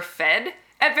producer fed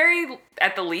at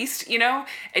the least, you know?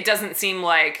 It doesn't seem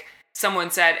like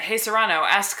someone said, hey, Serrano,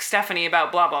 ask Stephanie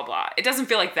about blah, blah, blah. It doesn't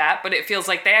feel like that, but it feels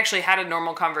like they actually had a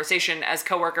normal conversation as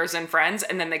coworkers and friends,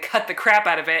 and then they cut the crap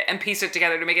out of it and pieced it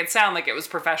together to make it sound like it was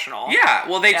professional. Yeah,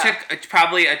 well, they took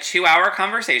probably a 2-hour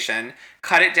conversation,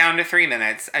 cut it down to 3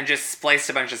 minutes, and just spliced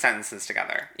a bunch of sentences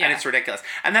together. Yeah. And it's ridiculous.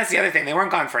 And that's the other thing. They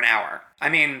weren't gone for an hour. I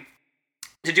mean,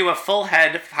 to do a full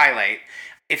head highlight,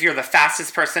 if you're the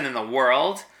fastest person in the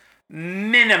world,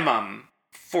 minimum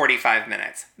 45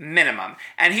 minutes, minimum.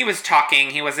 And he was talking,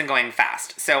 he wasn't going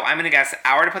fast. So I'm going to guess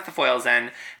hour to put the foils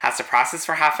in, has to process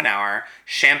for half an hour,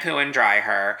 shampoo and dry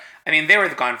her. I mean, they were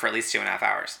gone for at least 2.5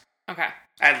 hours. Okay.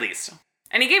 At least.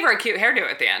 And he gave her a cute hairdo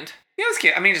at the end. Yeah, it was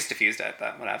cute. I mean, he just diffused it,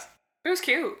 but what else? It was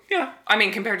cute. Yeah. I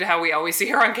mean, compared to how we always see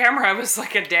her on camera, it was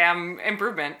like a damn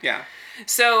improvement. Yeah.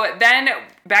 So then,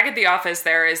 back at the office,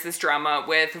 there is this drama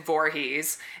with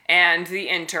Voorhees and the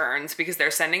interns, because they're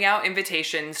sending out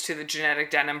invitations to the Genetic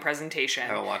Denim presentation. I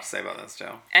have a lot to say about this,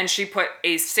 Joe. And she put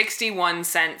a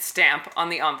 61-cent stamp on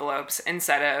the envelopes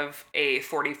instead of a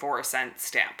 44-cent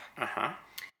stamp. Uh-huh.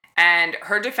 And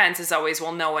her defense is always,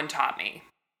 well, no one taught me.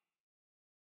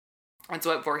 That's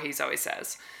what Voorhees always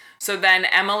says. So then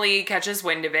Emily catches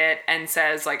wind of it and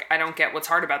says, like, I don't get what's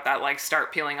hard about that. Like,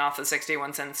 start peeling off the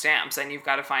 61-cent stamps and you've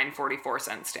got to find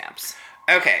 44-cent stamps.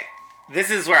 Okay,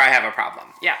 this is where I have a problem.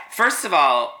 Yeah. First of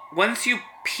all, once you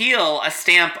peel a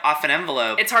stamp off an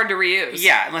envelope... it's hard to reuse.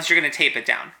 Yeah, unless you're going to tape it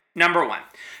down. Number one.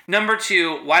 Number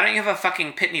two, why don't you have a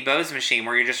fucking Pitney Bowes machine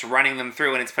where you're just running them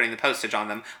through and it's putting the postage on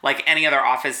them like any other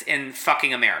office in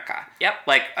fucking America? Yep.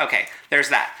 Like, okay, there's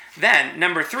that. Then,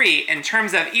 number three, in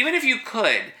terms of, even if you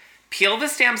could peel the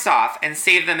stamps off and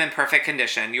save them in perfect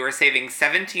condition, you are saving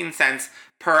 17 cents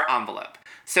per envelope.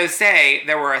 So say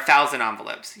there were 1,000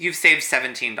 envelopes. You've saved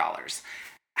 $17.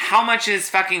 How much is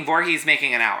fucking Voorhees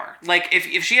making an hour? Like,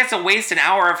 if she has to waste an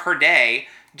hour of her day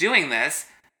doing this,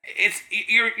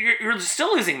 you're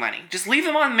still losing money. Just leave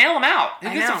them on, mail them out. Who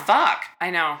gives a fuck?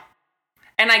 I know.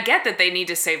 And I get that they need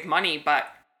to save money, but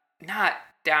not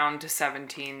down to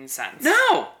 17 cents.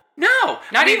 No.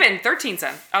 Not even 13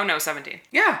 cents. Oh, no, 17.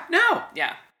 Yeah, no.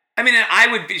 Yeah. I mean, I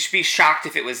would be shocked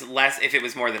if it was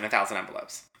more than 1,000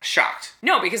 envelopes. Shocked.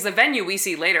 No, because the venue we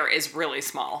see later is really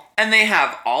small. And they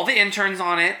have all the interns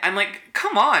on it. I'm like,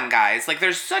 come on, guys. Like,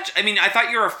 I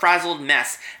thought you were a frazzled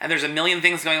mess, and there's a million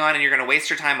things going on, and you're going to waste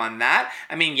your time on that?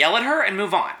 I mean, yell at her and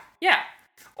move on. Yeah.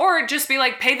 Or just be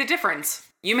like, pay the difference.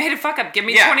 You made a fuck up. Give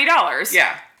me $20.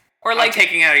 Yeah. Or like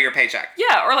taking out of your paycheck.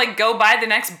 Yeah, or like go buy the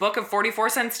next book of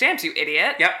 44-cent stamps, you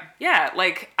idiot. Yep. Yeah,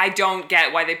 like I don't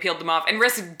get why they peeled them off and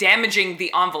risk damaging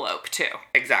the envelope too.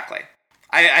 Exactly.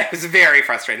 I was very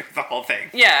frustrated with the whole thing.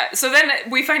 Yeah, so then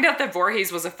we find out that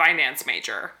Voorhees was a finance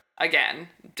major. Again,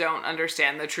 don't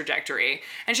understand the trajectory.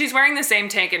 And she's wearing the same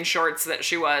tank and shorts that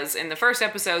she was in the first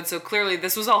episode, so clearly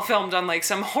this was all filmed on like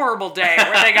some horrible day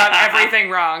where they got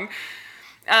everything wrong.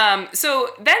 So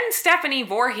then Stephanie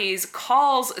Voorhees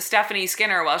calls Stephanie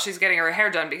Skinner while she's getting her hair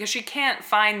done because she can't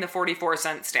find the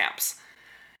 44-cent stamps.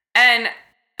 And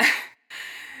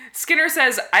Skinner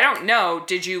says, I don't know,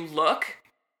 did you look?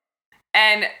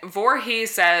 And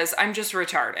Voorhees says, I'm just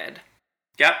retarded.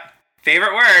 Yep.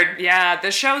 Favorite word. Yeah,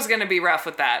 the show's gonna be rough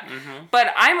with that. Mm-hmm.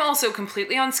 But I'm also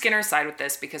completely on Skinner's side with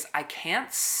this because I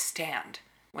can't stand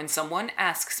when someone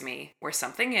asks me where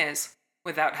something is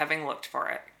without having looked for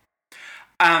it.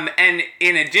 And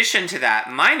in addition to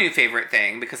that, my new favorite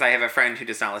thing, because I have a friend who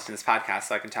does not listen to this podcast,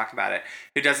 so I can talk about it,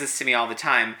 who does this to me all the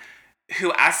time,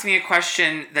 who asks me a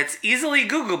question that's easily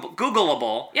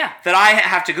Googleable, yeah, that I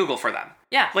have to Google for them.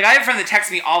 Yeah. Like, I have a friend that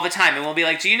texts me all the time and will be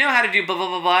like, do you know how to do blah, blah,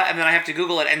 blah, blah? And then I have to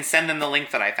Google it and send them the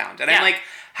link that I found. And I'm like,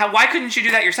 why couldn't you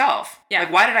do that yourself? Yeah.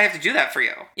 Like, why did I have to do that for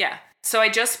you? Yeah. So I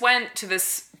just went to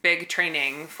this big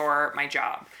training for my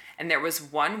job. And there was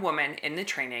one woman in the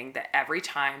training that every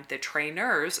time the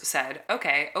trainers said,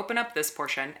 okay, open up this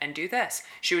portion and do this,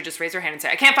 she would just raise her hand and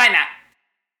say, I can't find that.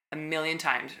 A million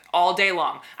times, all day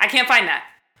long. I can't find that.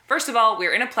 First of all,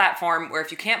 we're in a platform where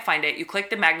if you can't find it, you click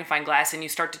the magnifying glass and you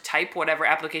start to type whatever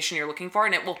application you're looking for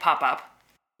and it will pop up.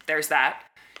 There's that.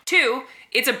 2,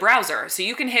 it's a browser, so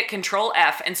you can hit Control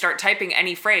F and start typing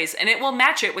any phrase and it will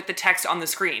match it with the text on the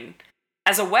screen.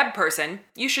 As a web person,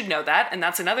 you should know that, and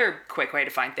that's another quick way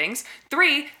to find things.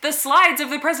 3, the slides of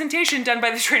the presentation done by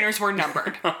the trainers were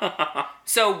numbered.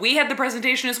 So we had the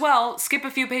presentation as well. Skip a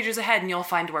few pages ahead and you'll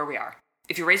find where we are.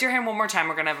 If you raise your hand one more time,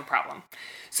 we're going to have a problem.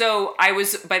 So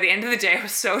by the end of the day, I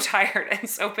was so tired and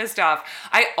so pissed off.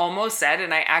 I almost said,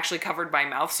 and I actually covered my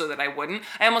mouth so that I wouldn't,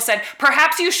 I almost said,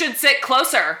 perhaps you should sit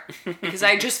closer, because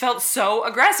I just felt so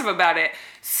aggressive about it.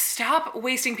 Stop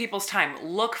wasting people's time.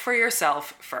 Look for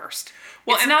yourself first.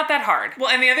 Well, it's not that hard. Well,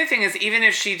 and the other thing is, even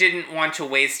if she didn't want to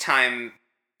waste time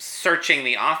searching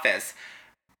the office,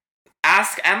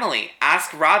 ask Emily,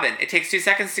 ask Robin. It takes 2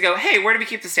 seconds to go, hey, where do we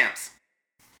keep the stamps?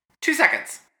 2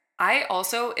 seconds. I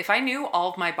also, if I knew all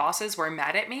of my bosses were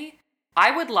mad at me, I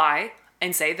would lie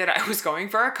and say that I was going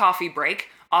for a coffee break,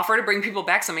 offer to bring people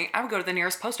back something. I would go to the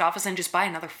nearest post office and just buy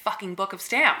another fucking book of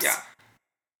stamps. Yeah.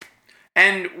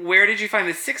 And where did you find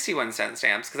the 61-cent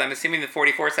stamps? Because I'm assuming the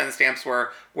 44-cent stamps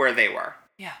were where they were.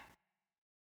 Yeah.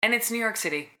 And it's New York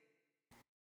City.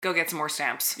 Go get some more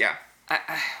stamps. Yeah.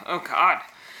 Oh, God.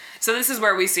 So this is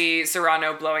where we see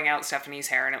Serrano blowing out Stephanie's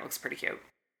hair, and it looks pretty cute.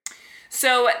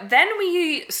 So then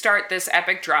we start this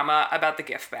epic drama about the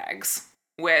gift bags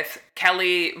with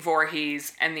Kelly,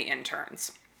 Voorhees, and the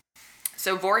interns.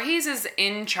 So Voorhees is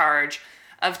in charge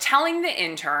of telling the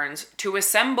interns to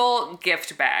assemble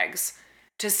gift bags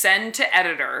to send to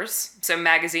editors, so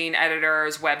magazine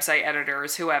editors, website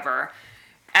editors, whoever,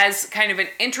 as kind of an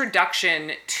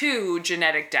introduction to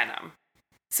genetic denim.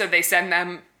 So they send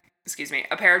them,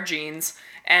 a pair of jeans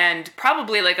and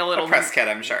probably like a little... A press kit,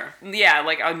 I'm sure. Yeah,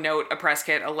 like a note, a press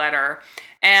kit, a letter.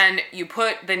 And you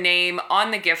put the name on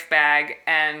the gift bag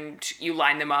and you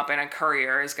line them up and a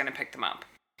courier is going to pick them up.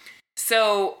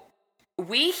 So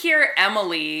we hear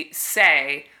Emily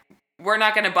say, we're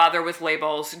not going to bother with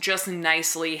labels, just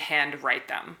nicely handwrite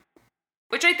them.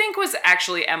 Which I think was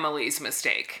actually Emily's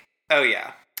mistake. Oh,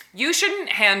 yeah. You shouldn't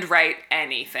handwrite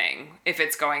anything if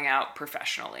it's going out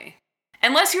professionally.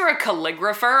 Unless you're a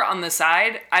calligrapher on the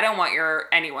side, I don't want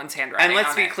anyone's handwriting. And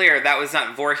let's be clear, that was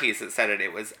not Voorhees that said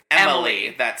it was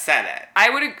Emily that said it. I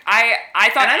thought...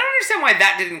 And I don't understand why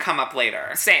that didn't come up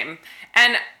later. Same.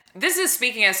 And this is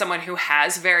speaking as someone who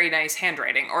has very nice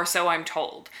handwriting, or so I'm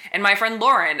told. And my friend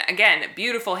Lauren, again,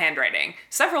 beautiful handwriting.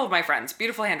 Several of my friends,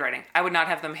 beautiful handwriting. I would not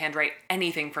have them handwrite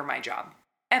anything for my job.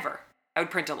 Ever. I would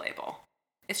print a label.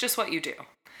 It's just what you do.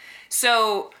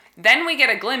 So then we get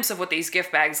a glimpse of what these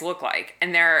gift bags look like.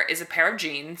 And there is a pair of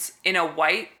jeans in a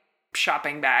white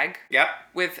shopping bag. Yep.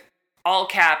 With all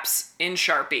caps in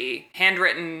Sharpie,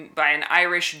 handwritten by an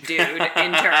Irish dude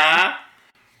intern.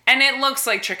 And it looks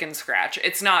like chicken scratch.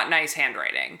 It's not nice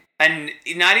handwriting. And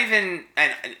not even...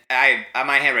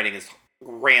 my handwriting is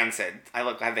rancid. I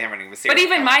have the handwriting of a serial But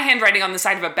even killer. my handwriting on the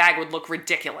side of a bag would look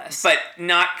ridiculous. But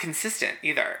not consistent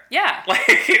either. Yeah. Like,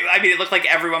 I mean, it looked like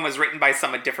everyone was written by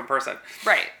some different person.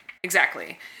 Right.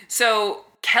 Exactly. So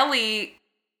Kelly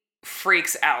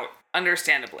freaks out,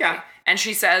 understandably. Yeah. And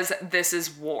she says, this is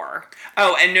war.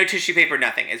 Oh, and no tissue paper,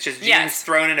 nothing. It's just jeans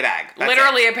thrown in a bag. That's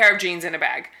literally a pair of jeans in a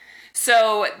bag.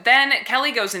 So then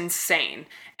Kelly goes insane.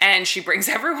 And she brings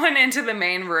everyone into the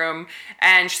main room.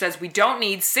 And she says, we don't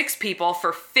need 6 people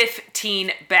for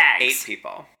 15 bags. 8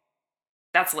 people.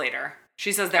 That's later.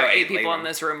 She says there are 8 people later. in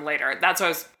this room later. That's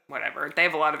what whatever. They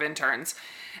have a lot of interns.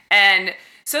 And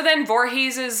so then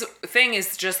Voorhees' thing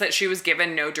is just that she was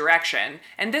given no direction.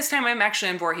 And this time I'm actually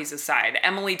on Voorhees' side.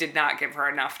 Emily did not give her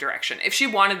enough direction. If she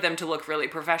wanted them to look really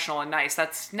professional and nice,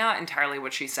 that's not entirely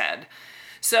what she said.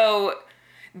 So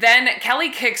then Kelly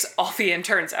kicks all the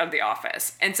interns out of the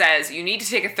office and says, you need to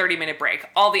take a 30-minute break.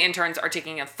 All the interns are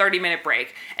taking a 30-minute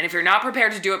break. And if you're not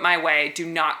prepared to do it my way, do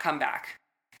not come back.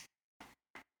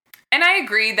 And I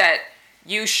agree that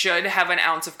you should have an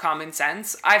ounce of common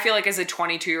sense. I feel like as a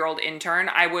 22-year-old intern,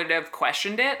 I would have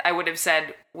questioned it. I would have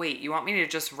said, wait, you want me to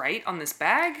just write on this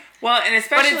bag? Well, and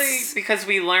especially because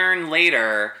we learn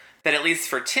later that at least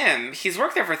for Tim, he's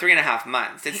worked there for 3.5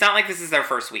 months. It's not like this is their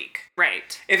first week.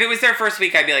 Right. If it was their first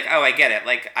week, I'd be like, oh, I get it.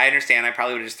 Like, I understand. I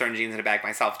probably would have just thrown jeans in a bag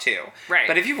myself, too. Right.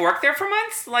 But if you've worked there for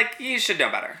months, like, you should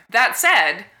know better. That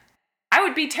said, I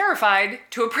would be terrified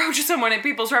to approach someone at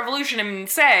People's Revolution and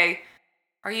say,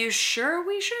 are you sure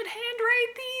we should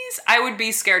handwrite these? I would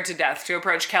be scared to death to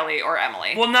approach Kelly or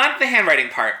Emily. Well, not the handwriting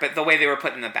part, but the way they were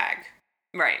put in the bag.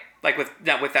 Right. Like with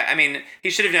that, I mean,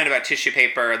 he should have known about tissue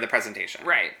paper and the presentation.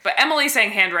 Right. But Emily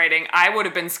saying handwriting, I would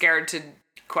have been scared to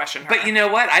question her. But you know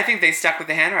what? I think they stuck with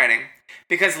the handwriting.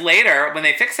 Because later, when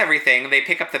they fix everything, they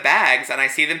pick up the bags, and I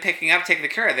see them picking up Take the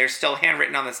Cure. They're still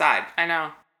handwritten on the side. I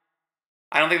know.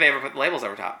 I don't think they ever put the labels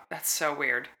over top. That's so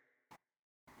weird.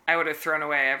 I would have thrown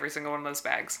away every single one of those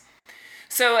bags.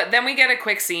 So then we get a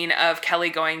quick scene of Kelly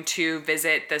going to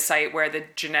visit the site where the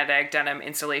genetic denim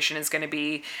installation is going to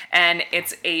be. And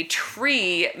it's a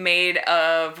tree made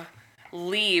of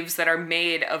leaves that are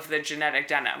made of the genetic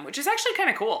denim, which is actually kind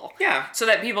of cool. Yeah. So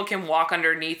that people can walk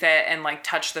underneath it and like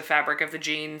touch the fabric of the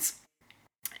jeans.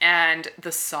 And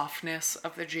the softness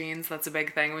of the jeans, that's a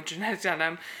big thing with genetic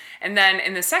denim. And then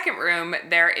in the second room,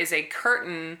 there is a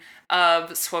curtain of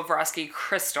Swarovski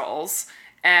crystals.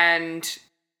 And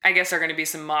I guess there are going to be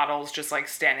some models just like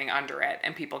standing under it.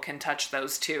 And people can touch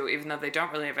those too, even though they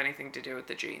don't really have anything to do with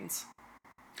the jeans.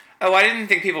 Oh, I didn't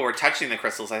think people were touching the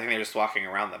crystals. I think they were just walking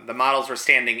around them. The models were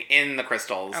standing in the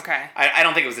crystals. Okay. I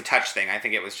don't think it was a touch thing. I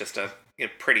think it was just a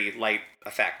pretty light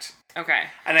effect. Okay.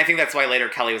 And I think that's why later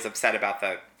Kelly was upset about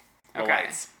the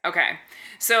lights. Okay.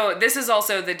 So this is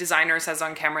also, the designer says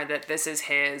on camera that this is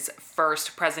his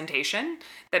first presentation,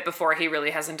 that before he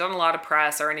really hasn't done a lot of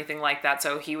press or anything like that.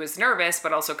 So he was nervous,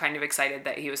 but also kind of excited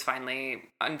that he was finally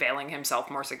unveiling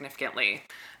himself more significantly.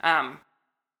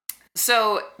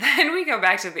 So then we go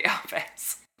back to the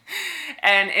office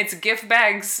and it's gift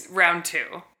bags round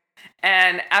 2.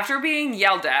 And after being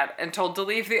yelled at and told to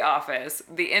leave the office,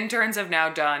 the interns have now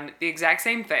done the exact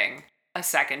same thing a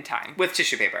second time. With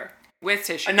tissue paper. With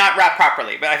tissue. And not wrapped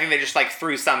properly, but I think they just like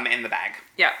threw some in the bag.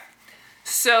 Yeah.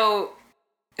 So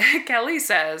Kelly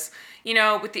says, you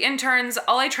know, with the interns,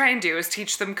 all I try and do is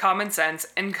teach them common sense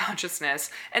and consciousness,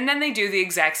 and then they do the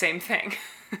exact same thing.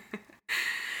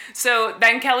 So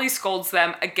then Kelly scolds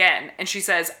them again, and she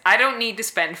says, I don't need to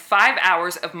spend 5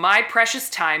 hours of my precious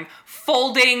time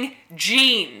folding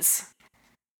jeans.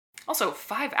 Also,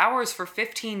 5 hours for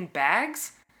 15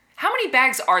 bags? How many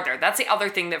bags are there? That's the other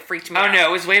thing that freaked me out. Oh, no,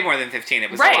 it was way more than 15.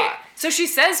 It was right. a lot. So she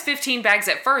says 15 bags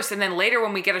at first, and then later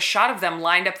when we get a shot of them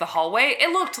lined up the hallway,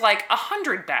 it looked like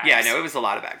 100 bags. Yeah, no, it was a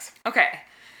lot of bags. Okay.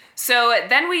 So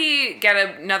then we get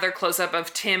another close-up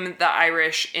of Tim, the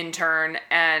Irish intern,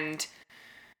 and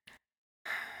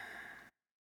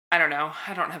I don't know.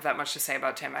 I don't have that much to say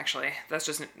about Tim, actually. That's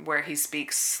just where he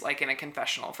speaks, like, in a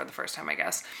confessional for the first time, I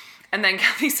guess. And then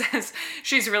Kelly says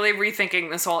she's really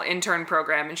rethinking this whole intern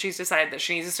program, and she's decided that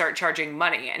she needs to start charging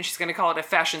money, and she's going to call it a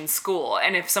fashion school.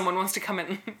 And if someone wants to come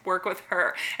and work with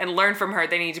her and learn from her,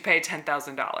 they need to pay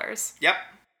 $10,000. Yep.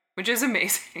 Which is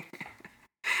amazing.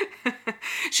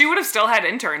 She would have still had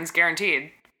interns,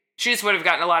 guaranteed. She just would have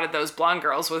gotten a lot of those blonde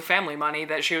girls with family money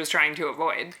that she was trying to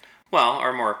avoid. Well,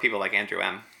 or more people like Andrew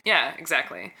M. Yeah,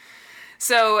 exactly.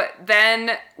 So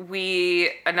then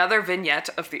another vignette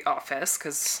of The Office,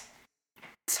 because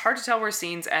it's hard to tell where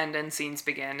scenes end and scenes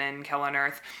begin in Hell on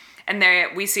Earth. And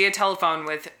there we see a telephone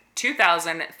with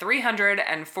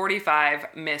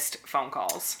 2,345 missed phone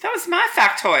calls. That was my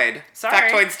factoid. Sorry.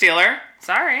 Factoid stealer.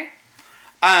 Sorry.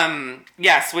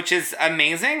 Yes, which is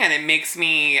amazing, and it makes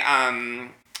me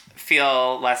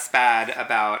feel less bad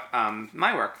about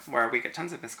my work, where we get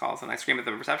tons of missed calls, and I scream at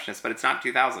the receptionist, but it's not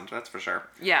 2,000, that's for sure.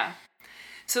 Yeah.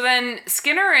 So then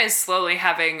Skinner is slowly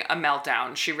having a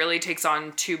meltdown. She really takes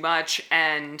on too much,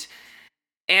 and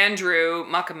Andrew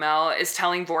Muckamel is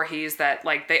telling Voorhees that,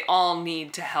 like, they all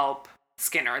need to help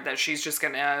Skinner, that she's just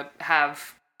gonna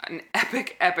have an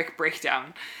epic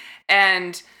breakdown.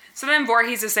 And so then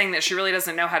Voorhees is saying that she really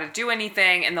doesn't know how to do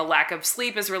anything, and the lack of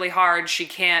sleep is really hard. She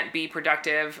can't be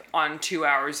productive on 2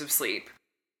 hours of sleep.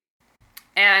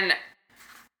 And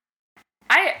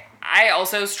I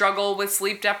also struggle with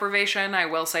sleep deprivation, I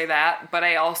will say that, but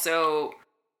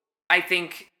I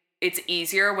think it's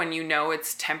easier when you know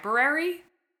it's temporary.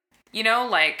 You know,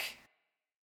 like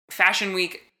Fashion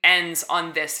Week ends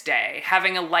on this day.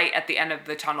 Having a light at the end of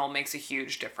the tunnel makes a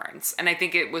huge difference. And I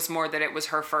think it was more that it was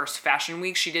her first Fashion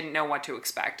Week. She didn't know what to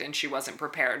expect and she wasn't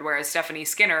prepared. Whereas Stephanie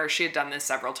Skinner, she had done this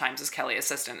several times as Kelly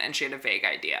assistant and she had a vague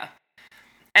idea.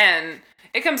 And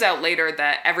it comes out later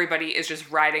that everybody is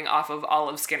just riding off of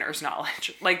Olive Skinner's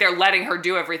knowledge. Like, they're letting her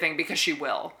do everything because she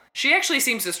will. She actually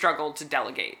seems to struggle to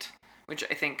delegate, which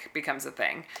I think becomes a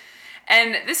thing.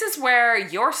 And this is where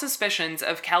your suspicions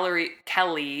of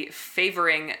Kelly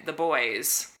favoring the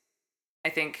boys, I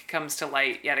think, comes to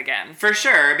light yet again. For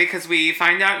sure, because we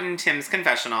find out in Tim's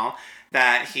confessional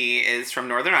that he is from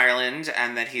Northern Ireland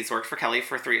and that he's worked for Kelly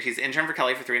he's interned for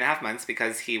Kelly for 3.5 months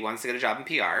because he wants to get a job in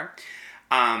PR.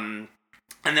 And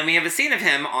then we have a scene of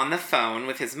him on the phone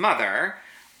with his mother.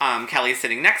 Kelly's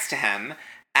sitting next to him.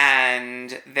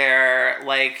 And they're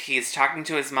like, he's talking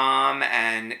to his mom,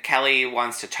 and Kelly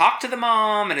wants to talk to the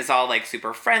mom and is all like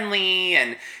super friendly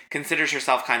and considers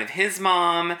herself kind of his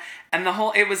mom. And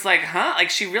it was like, huh? Like,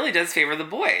 she really does favor the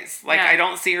boys. Like, yeah. I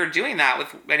don't see her doing that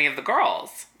with any of the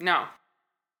girls. No.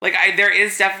 Like, there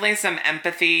is definitely some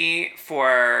empathy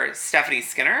for Stephanie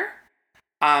Skinner.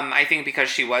 I think because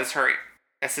she was her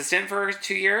assistant for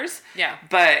 2 years. Yeah.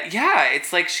 But yeah,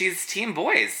 it's like she's team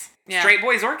boys. Yeah. Straight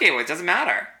boys or gay boys, doesn't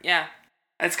matter. Yeah.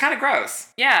 It's kind of gross.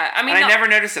 Yeah, I mean... And I never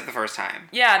noticed it the first time.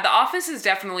 Yeah, The Office is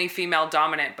definitely female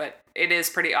dominant, but it is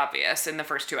pretty obvious in the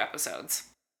first 2 episodes.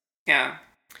 Yeah.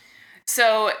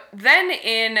 So then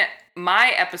in my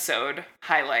episode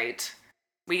highlight,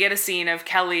 we get a scene of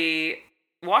Kelly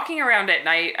walking around at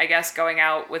night, I guess going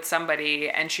out with somebody,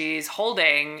 and she's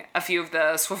holding a few of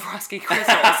the Swarovski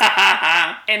crystals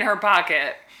in her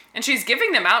pocket. And she's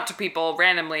giving them out to people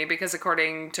randomly because,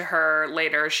 according to her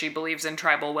later, she believes in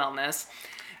tribal wellness.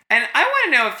 And I want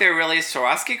to know if they're really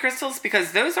Swarovski crystals,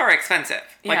 because those are expensive.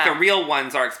 Like, yeah. The real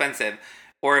ones are expensive.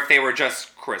 Or if they were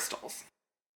just crystals.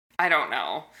 I don't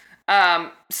know.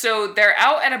 So they're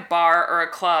out at a bar or a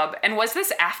club. And was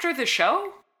this after the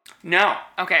show? No.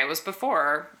 Okay, it was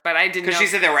before, but I didn't know. Because she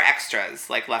said there were extras,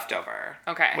 like, left over.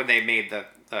 Okay. When they made the...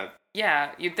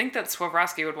 Yeah, you'd think that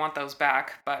Swarovski would want those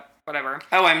back, but whatever.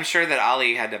 Oh, I'm sure that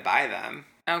Ollie had to buy them.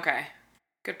 Okay.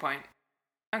 Good point.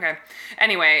 Okay.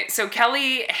 Anyway, so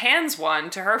Kelly hands one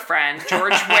to her friend,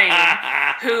 George Wayne,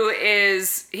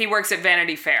 he works at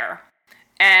Vanity Fair.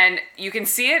 And you can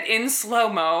see it in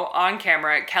slow-mo on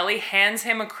camera. Kelly hands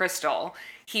him a crystal.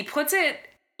 She puts it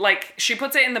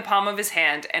in the palm of his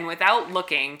hand, and without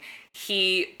looking,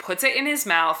 he puts it in his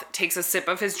mouth, takes a sip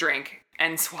of his drink,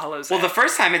 and swallows it. Well, the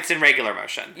first time it's in regular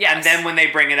motion. Yes. And then when they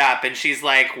bring it up and she's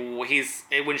like,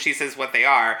 when she says what they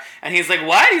are, and he's like,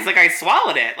 what? He's like, I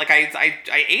swallowed it. Like, I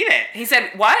ate it. He said,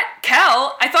 what?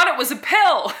 Kel? I thought it was a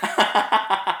pill.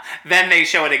 Then they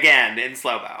show it again in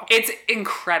slow-mo. It's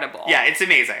incredible. Yeah, it's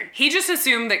amazing. He just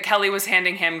assumed that Kelly was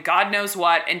handing him God knows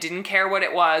what and didn't care what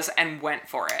it was and went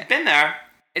for it. Been there.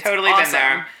 It's totally awesome. Been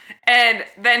there. And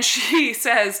then she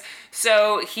says,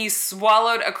 so he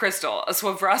swallowed a crystal, a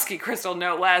Swarovski crystal,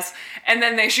 no less. And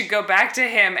then they should go back to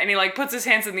him. And he puts his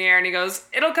hands in the air and he goes,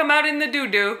 it'll come out in the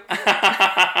doo-doo.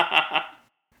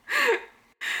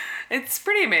 It's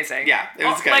pretty amazing. Yeah, it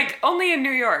was good. Only in New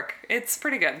York. It's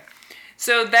pretty good.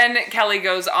 So then Kelly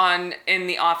goes on in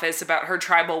the office about her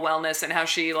tribal wellness and how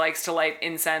she likes to light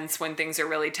incense when things are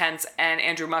really tense. And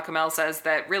Andrew Muckamel says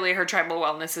that really her tribal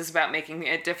wellness is about making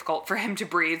it difficult for him to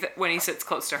breathe when he sits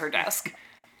close to her desk.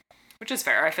 Which is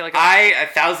fair. I feel like I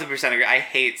 1,000% agree. I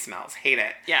hate smells. Hate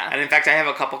it. Yeah. And in fact, I have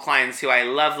a couple clients who I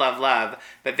love,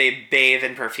 but they bathe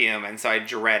in perfume, and so I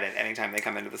dread it anytime they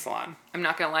come into the salon. I'm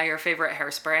not gonna lie, your favorite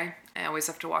hairspray, I always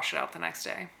have to wash it out the next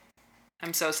day.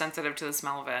 I'm so sensitive to the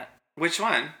smell of it. Which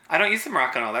one? I don't use the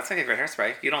Moroccanoil. That's my favorite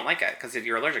hairspray. You don't like it because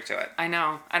you're allergic to it. I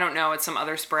know. I don't know. It's some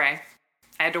other spray.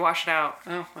 I had to wash it out.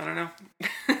 Oh, I don't know.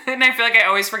 And I feel like I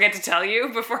always forget to tell you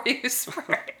before you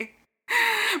spray.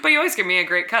 But you always give me a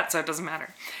great cut, so it doesn't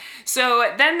matter. So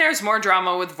then there's more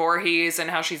drama with Voorhees and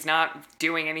how she's not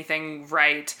doing anything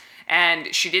right.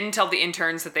 And she didn't tell the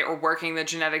interns that they were working the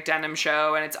Genetic Denim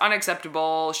show, and it's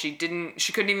unacceptable. She couldn't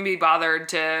even be bothered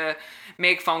to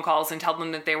make phone calls and tell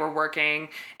them that they were working.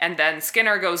 And then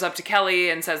Skinner goes up to Kelly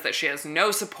and says that she has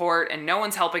no support and no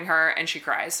one's helping her, and she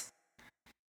cries.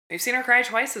 We've seen her cry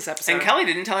twice this episode. And Kelly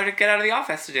didn't tell her to get out of the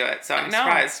office to do it, so I'm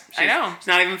surprised. I know. She's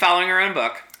not even following her own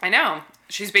book. I know.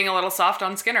 She's being a little soft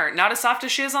on Skinner. Not as soft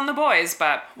as she is on the boys,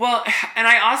 but... Well, and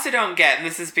I also don't get, and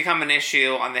this has become an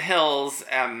issue on the Hills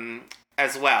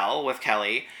as well with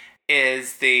Kelly,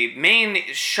 is the main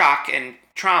shock and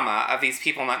trauma of these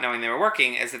people not knowing they were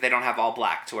working is that they don't have all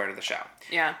black to wear to the show.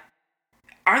 Yeah.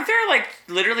 Aren't there, like,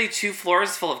 literally 2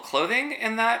 floors full of clothing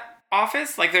in that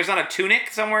office? Like, there's not a tunic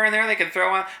somewhere in there they could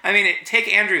throw on? I mean,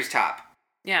 take Andrew's top.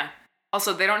 Yeah.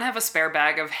 Also, they don't have a spare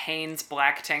bag of Hanes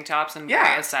black tank tops in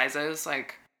various sizes.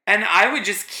 Like, and I would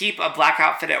just keep a black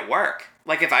outfit at work.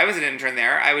 Like, if I was an intern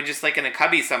there, I would just, like, in a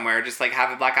cubby somewhere, just, like,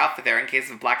 have a black outfit there in case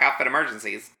of black outfit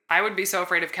emergencies. I would be so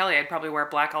afraid of Kelly. I'd probably wear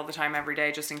black all the time every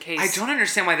day just in case. I don't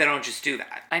understand why they don't just do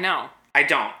that. I know. I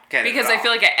don't get it Because at I all.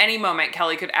 feel like at any moment,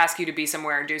 Kelly could ask you to be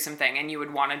somewhere and do something, and you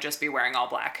would want to just be wearing all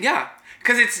black. Yeah.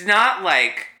 Because it's not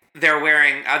like they're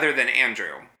wearing, other than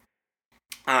Andrew,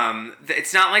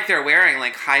 it's not like they're wearing,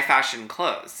 like, high fashion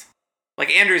clothes. Like,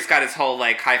 Andrew's got his whole,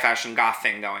 like, high fashion goth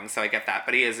thing going, so I get that,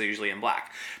 but he is usually in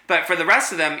black. But for the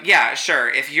rest of them, yeah, sure,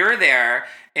 if you're there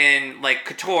in, like,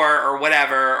 couture or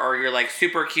whatever, or you're, like,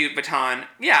 super cute baton,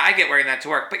 yeah, I get wearing that to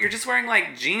work, but you're just wearing,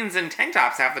 like, jeans and tank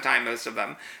tops half the time, most of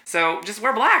them. So just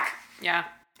wear black. Yeah.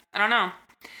 I don't know.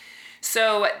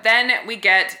 So then we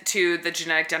get to the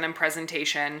genetic denim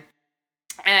presentation.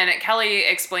 And Kelly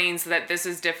explains that this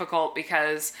is difficult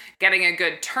because getting a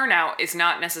good turnout is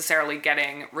not necessarily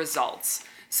getting results.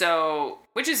 So,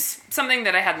 which is something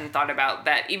that I hadn't thought about,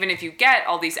 that even if you get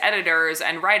all these editors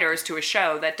and writers to a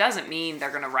show, that doesn't mean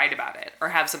they're going to write about it or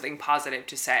have something positive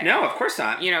to say. No, of course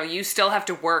not. You know, you still have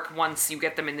to work once you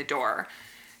get them in the door.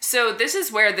 So this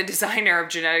is where the designer of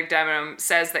genetic denim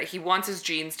says that he wants his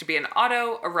jeans to be an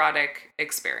autoerotic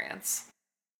experience.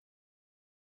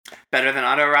 Better than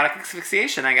autoerotic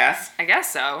asphyxiation, I guess. I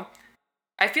guess so.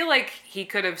 I feel like he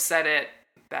could have said it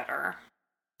better.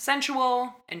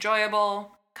 Sensual,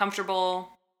 enjoyable, comfortable,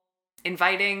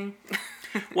 inviting.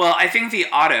 Well, I think the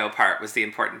auto part was the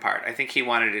important part. I think he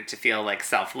wanted it to feel like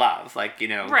self-love. Like, you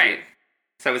know. Right.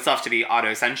 So it's love to be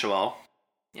auto-sensual.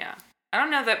 Yeah. I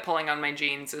don't know that pulling on my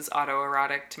jeans is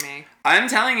autoerotic to me. I'm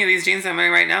telling you, these jeans I'm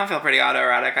wearing right now feel pretty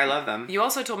autoerotic. I love them. You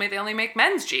also told me they only make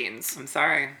men's jeans. I'm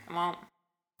sorry. Well,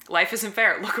 life isn't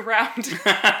fair. Look around.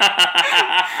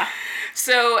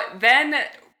 So then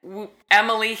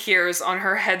Emily hears on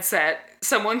her headset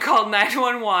someone called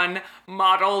 911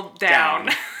 Model Down.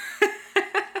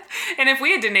 And if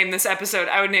we had to name this episode,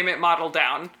 I would name it Model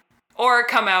Down. Or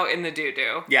Come Out in the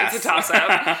Doo-Doo. Yes. It's a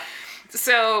toss-up.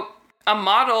 So a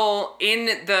model in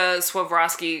the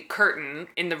Swarovski curtain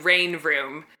in the rain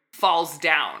room falls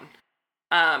down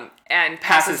and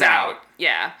passes out.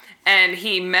 Yeah. And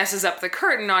he messes up the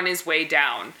curtain on his way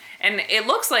down. And it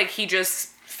looks like he just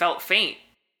felt faint.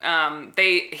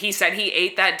 He said he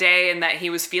ate that day and that he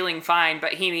was feeling fine,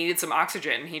 but he needed some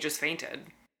oxygen. He just fainted,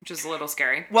 which is a little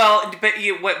scary. Well, but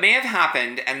what may have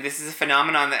happened, and this is a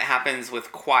phenomenon that happens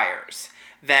with choirs,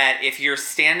 that if you're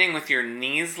standing with your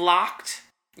knees locked,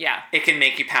 Yeah. it can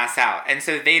make you pass out. And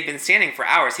so they'd been standing for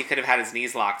hours. He could have had his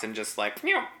knees locked and just like,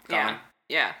 gone.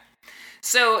 Yeah.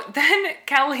 So then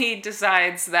Kelly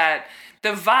decides that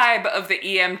the vibe of the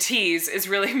EMTs is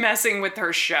really messing with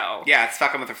her show. Yeah, it's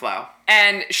fucking with her flow.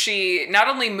 And she not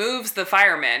only moves the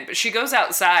firemen, but she goes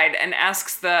outside and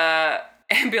asks the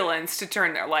ambulance to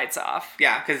turn their lights off.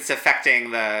 Yeah, because it's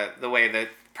affecting the way the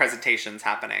presentation's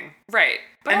happening. Right.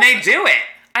 But And they do it.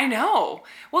 I know.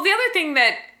 Well, the other thing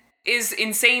that is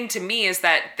insane to me is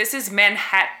that this is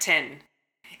Manhattan.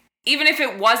 Even if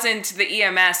it wasn't the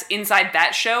EMS inside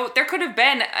that show, there could have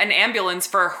been an ambulance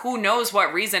for who knows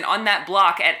what reason on that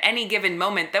block at any given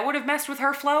moment that would have messed with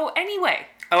her flow anyway.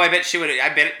 Oh, I bet she would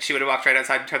have walked right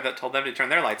outside and told them to turn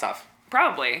their lights off.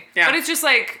 Probably. Yeah. But it's just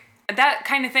like, that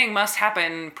kind of thing must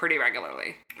happen pretty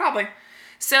regularly. Probably.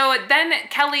 So then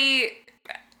Kelly,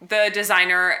 the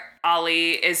designer,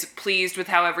 Ollie, is pleased with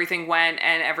how everything went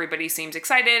and everybody seems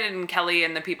excited, and Kelly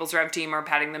and the People's Rev team are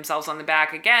patting themselves on the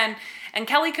back again. And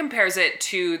Kelly compares it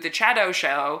to the Chado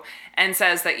show and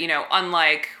says that, you know,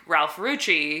 unlike Ralph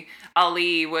Rucci,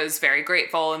 Ali was very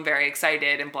grateful and very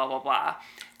excited and blah, blah, blah.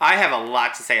 I have a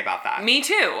lot to say about that. Me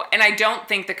too. And I don't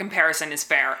think the comparison is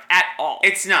fair at all.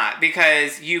 It's not,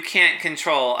 because you can't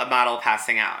control a model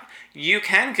passing out. You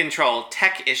can control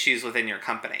tech issues within your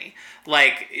company.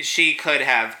 Like, she could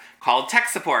have called tech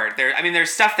support. There's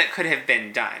stuff that could have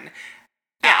been done.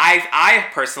 Yeah. I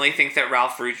personally think that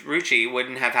Ralph Rucci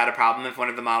wouldn't have had a problem if one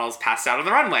of the models passed out on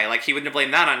the runway. Like, he wouldn't have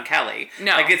blamed that on Kelly.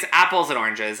 No. Like, it's apples and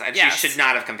oranges, and Yes. she should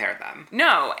not have compared them.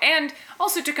 No, and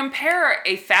also to compare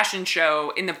a fashion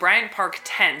show in the Bryant Park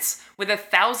tents with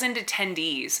 1,000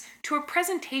 attendees to a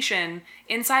presentation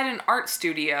inside an art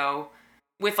studio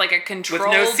with like a controlled...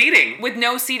 With no seating. With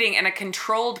no seating and a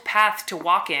controlled path to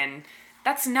walk in,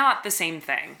 that's not the same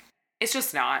thing. It's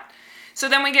just not. So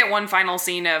then we get one final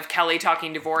scene of Kelly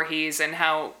talking to Voorhees and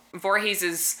how Voorhees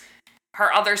is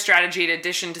her other strategy, in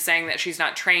addition to saying that she's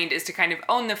not trained, is to kind of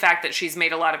own the fact that she's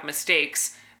made a lot of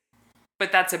mistakes,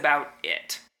 but that's about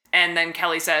it. And then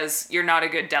Kelly says, you're not a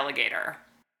good delegator.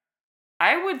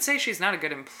 I would say she's not a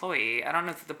good employee. I don't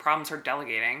know if the problem's her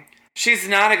delegating. She's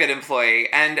not a good employee,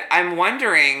 and I'm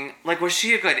wondering, like, was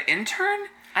she a good intern?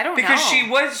 I don't know. Because she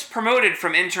was promoted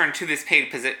from intern to this paid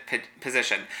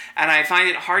position, and I find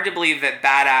it hard to believe that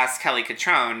badass Kelly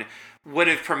Cutrone would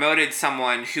have promoted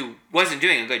someone who wasn't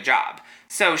doing a good job.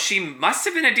 So she must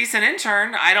have been a decent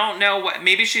intern. I don't know what.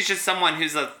 Maybe she's just someone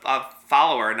who's a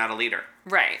follower, not a leader.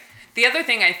 Right. The other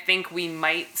thing I think we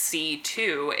might see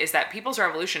too is that People's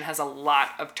Revolution has a lot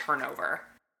of turnover.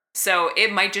 So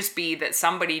it might just be that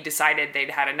somebody decided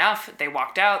they'd had enough, they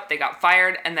walked out, they got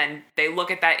fired, and then they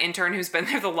look at that intern who's been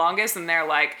there the longest and they're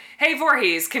like, hey,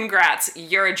 Voorhees, congrats,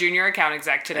 you're a junior account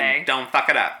exec today. And don't fuck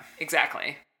it up.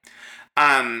 Exactly.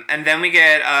 And then we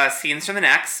get scenes from the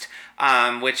next,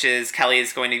 which is Kelly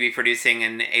is going to be producing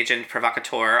an agent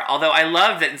provocateur. Although I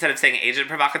love that instead of saying agent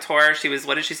provocateur, she was,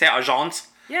 what did she say? Agent?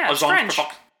 Yeah, it's French.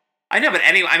 I know, but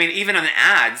anyway, I mean, even on the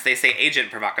ads, they say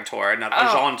agent provocateur, not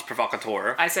agent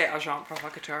provocateur. I say agent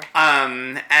provocateur.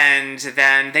 And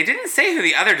then they didn't say who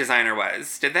the other designer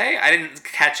was, did they? I didn't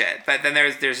catch it. But then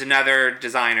there's another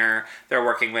designer they're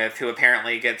working with who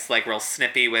apparently gets like real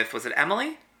snippy with, was it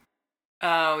Emily?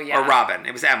 Oh, yeah. Or Robin.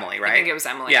 It was Emily, right? I think it was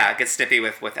Emily. Yeah, gets snippy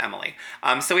with Emily.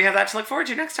 So we have that to look forward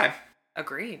to next time.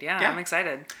 Agreed. Yeah, I'm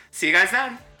excited. See you guys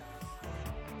then.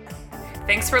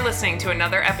 Thanks for listening to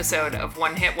another episode of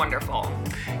One Hit Wonderful.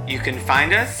 You can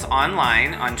find us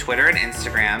online on Twitter and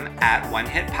Instagram at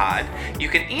OneHitPod. You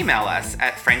can email us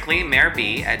at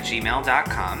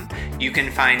franklymareb@gmail.com. You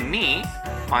can find me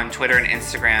on Twitter and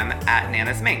Instagram at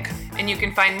NanasMink. And you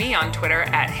can find me on Twitter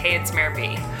at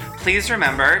HeyIt'sMareB. Please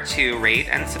remember to rate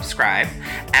and subscribe.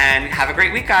 And have a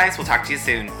great week, guys. We'll talk to you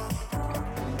soon.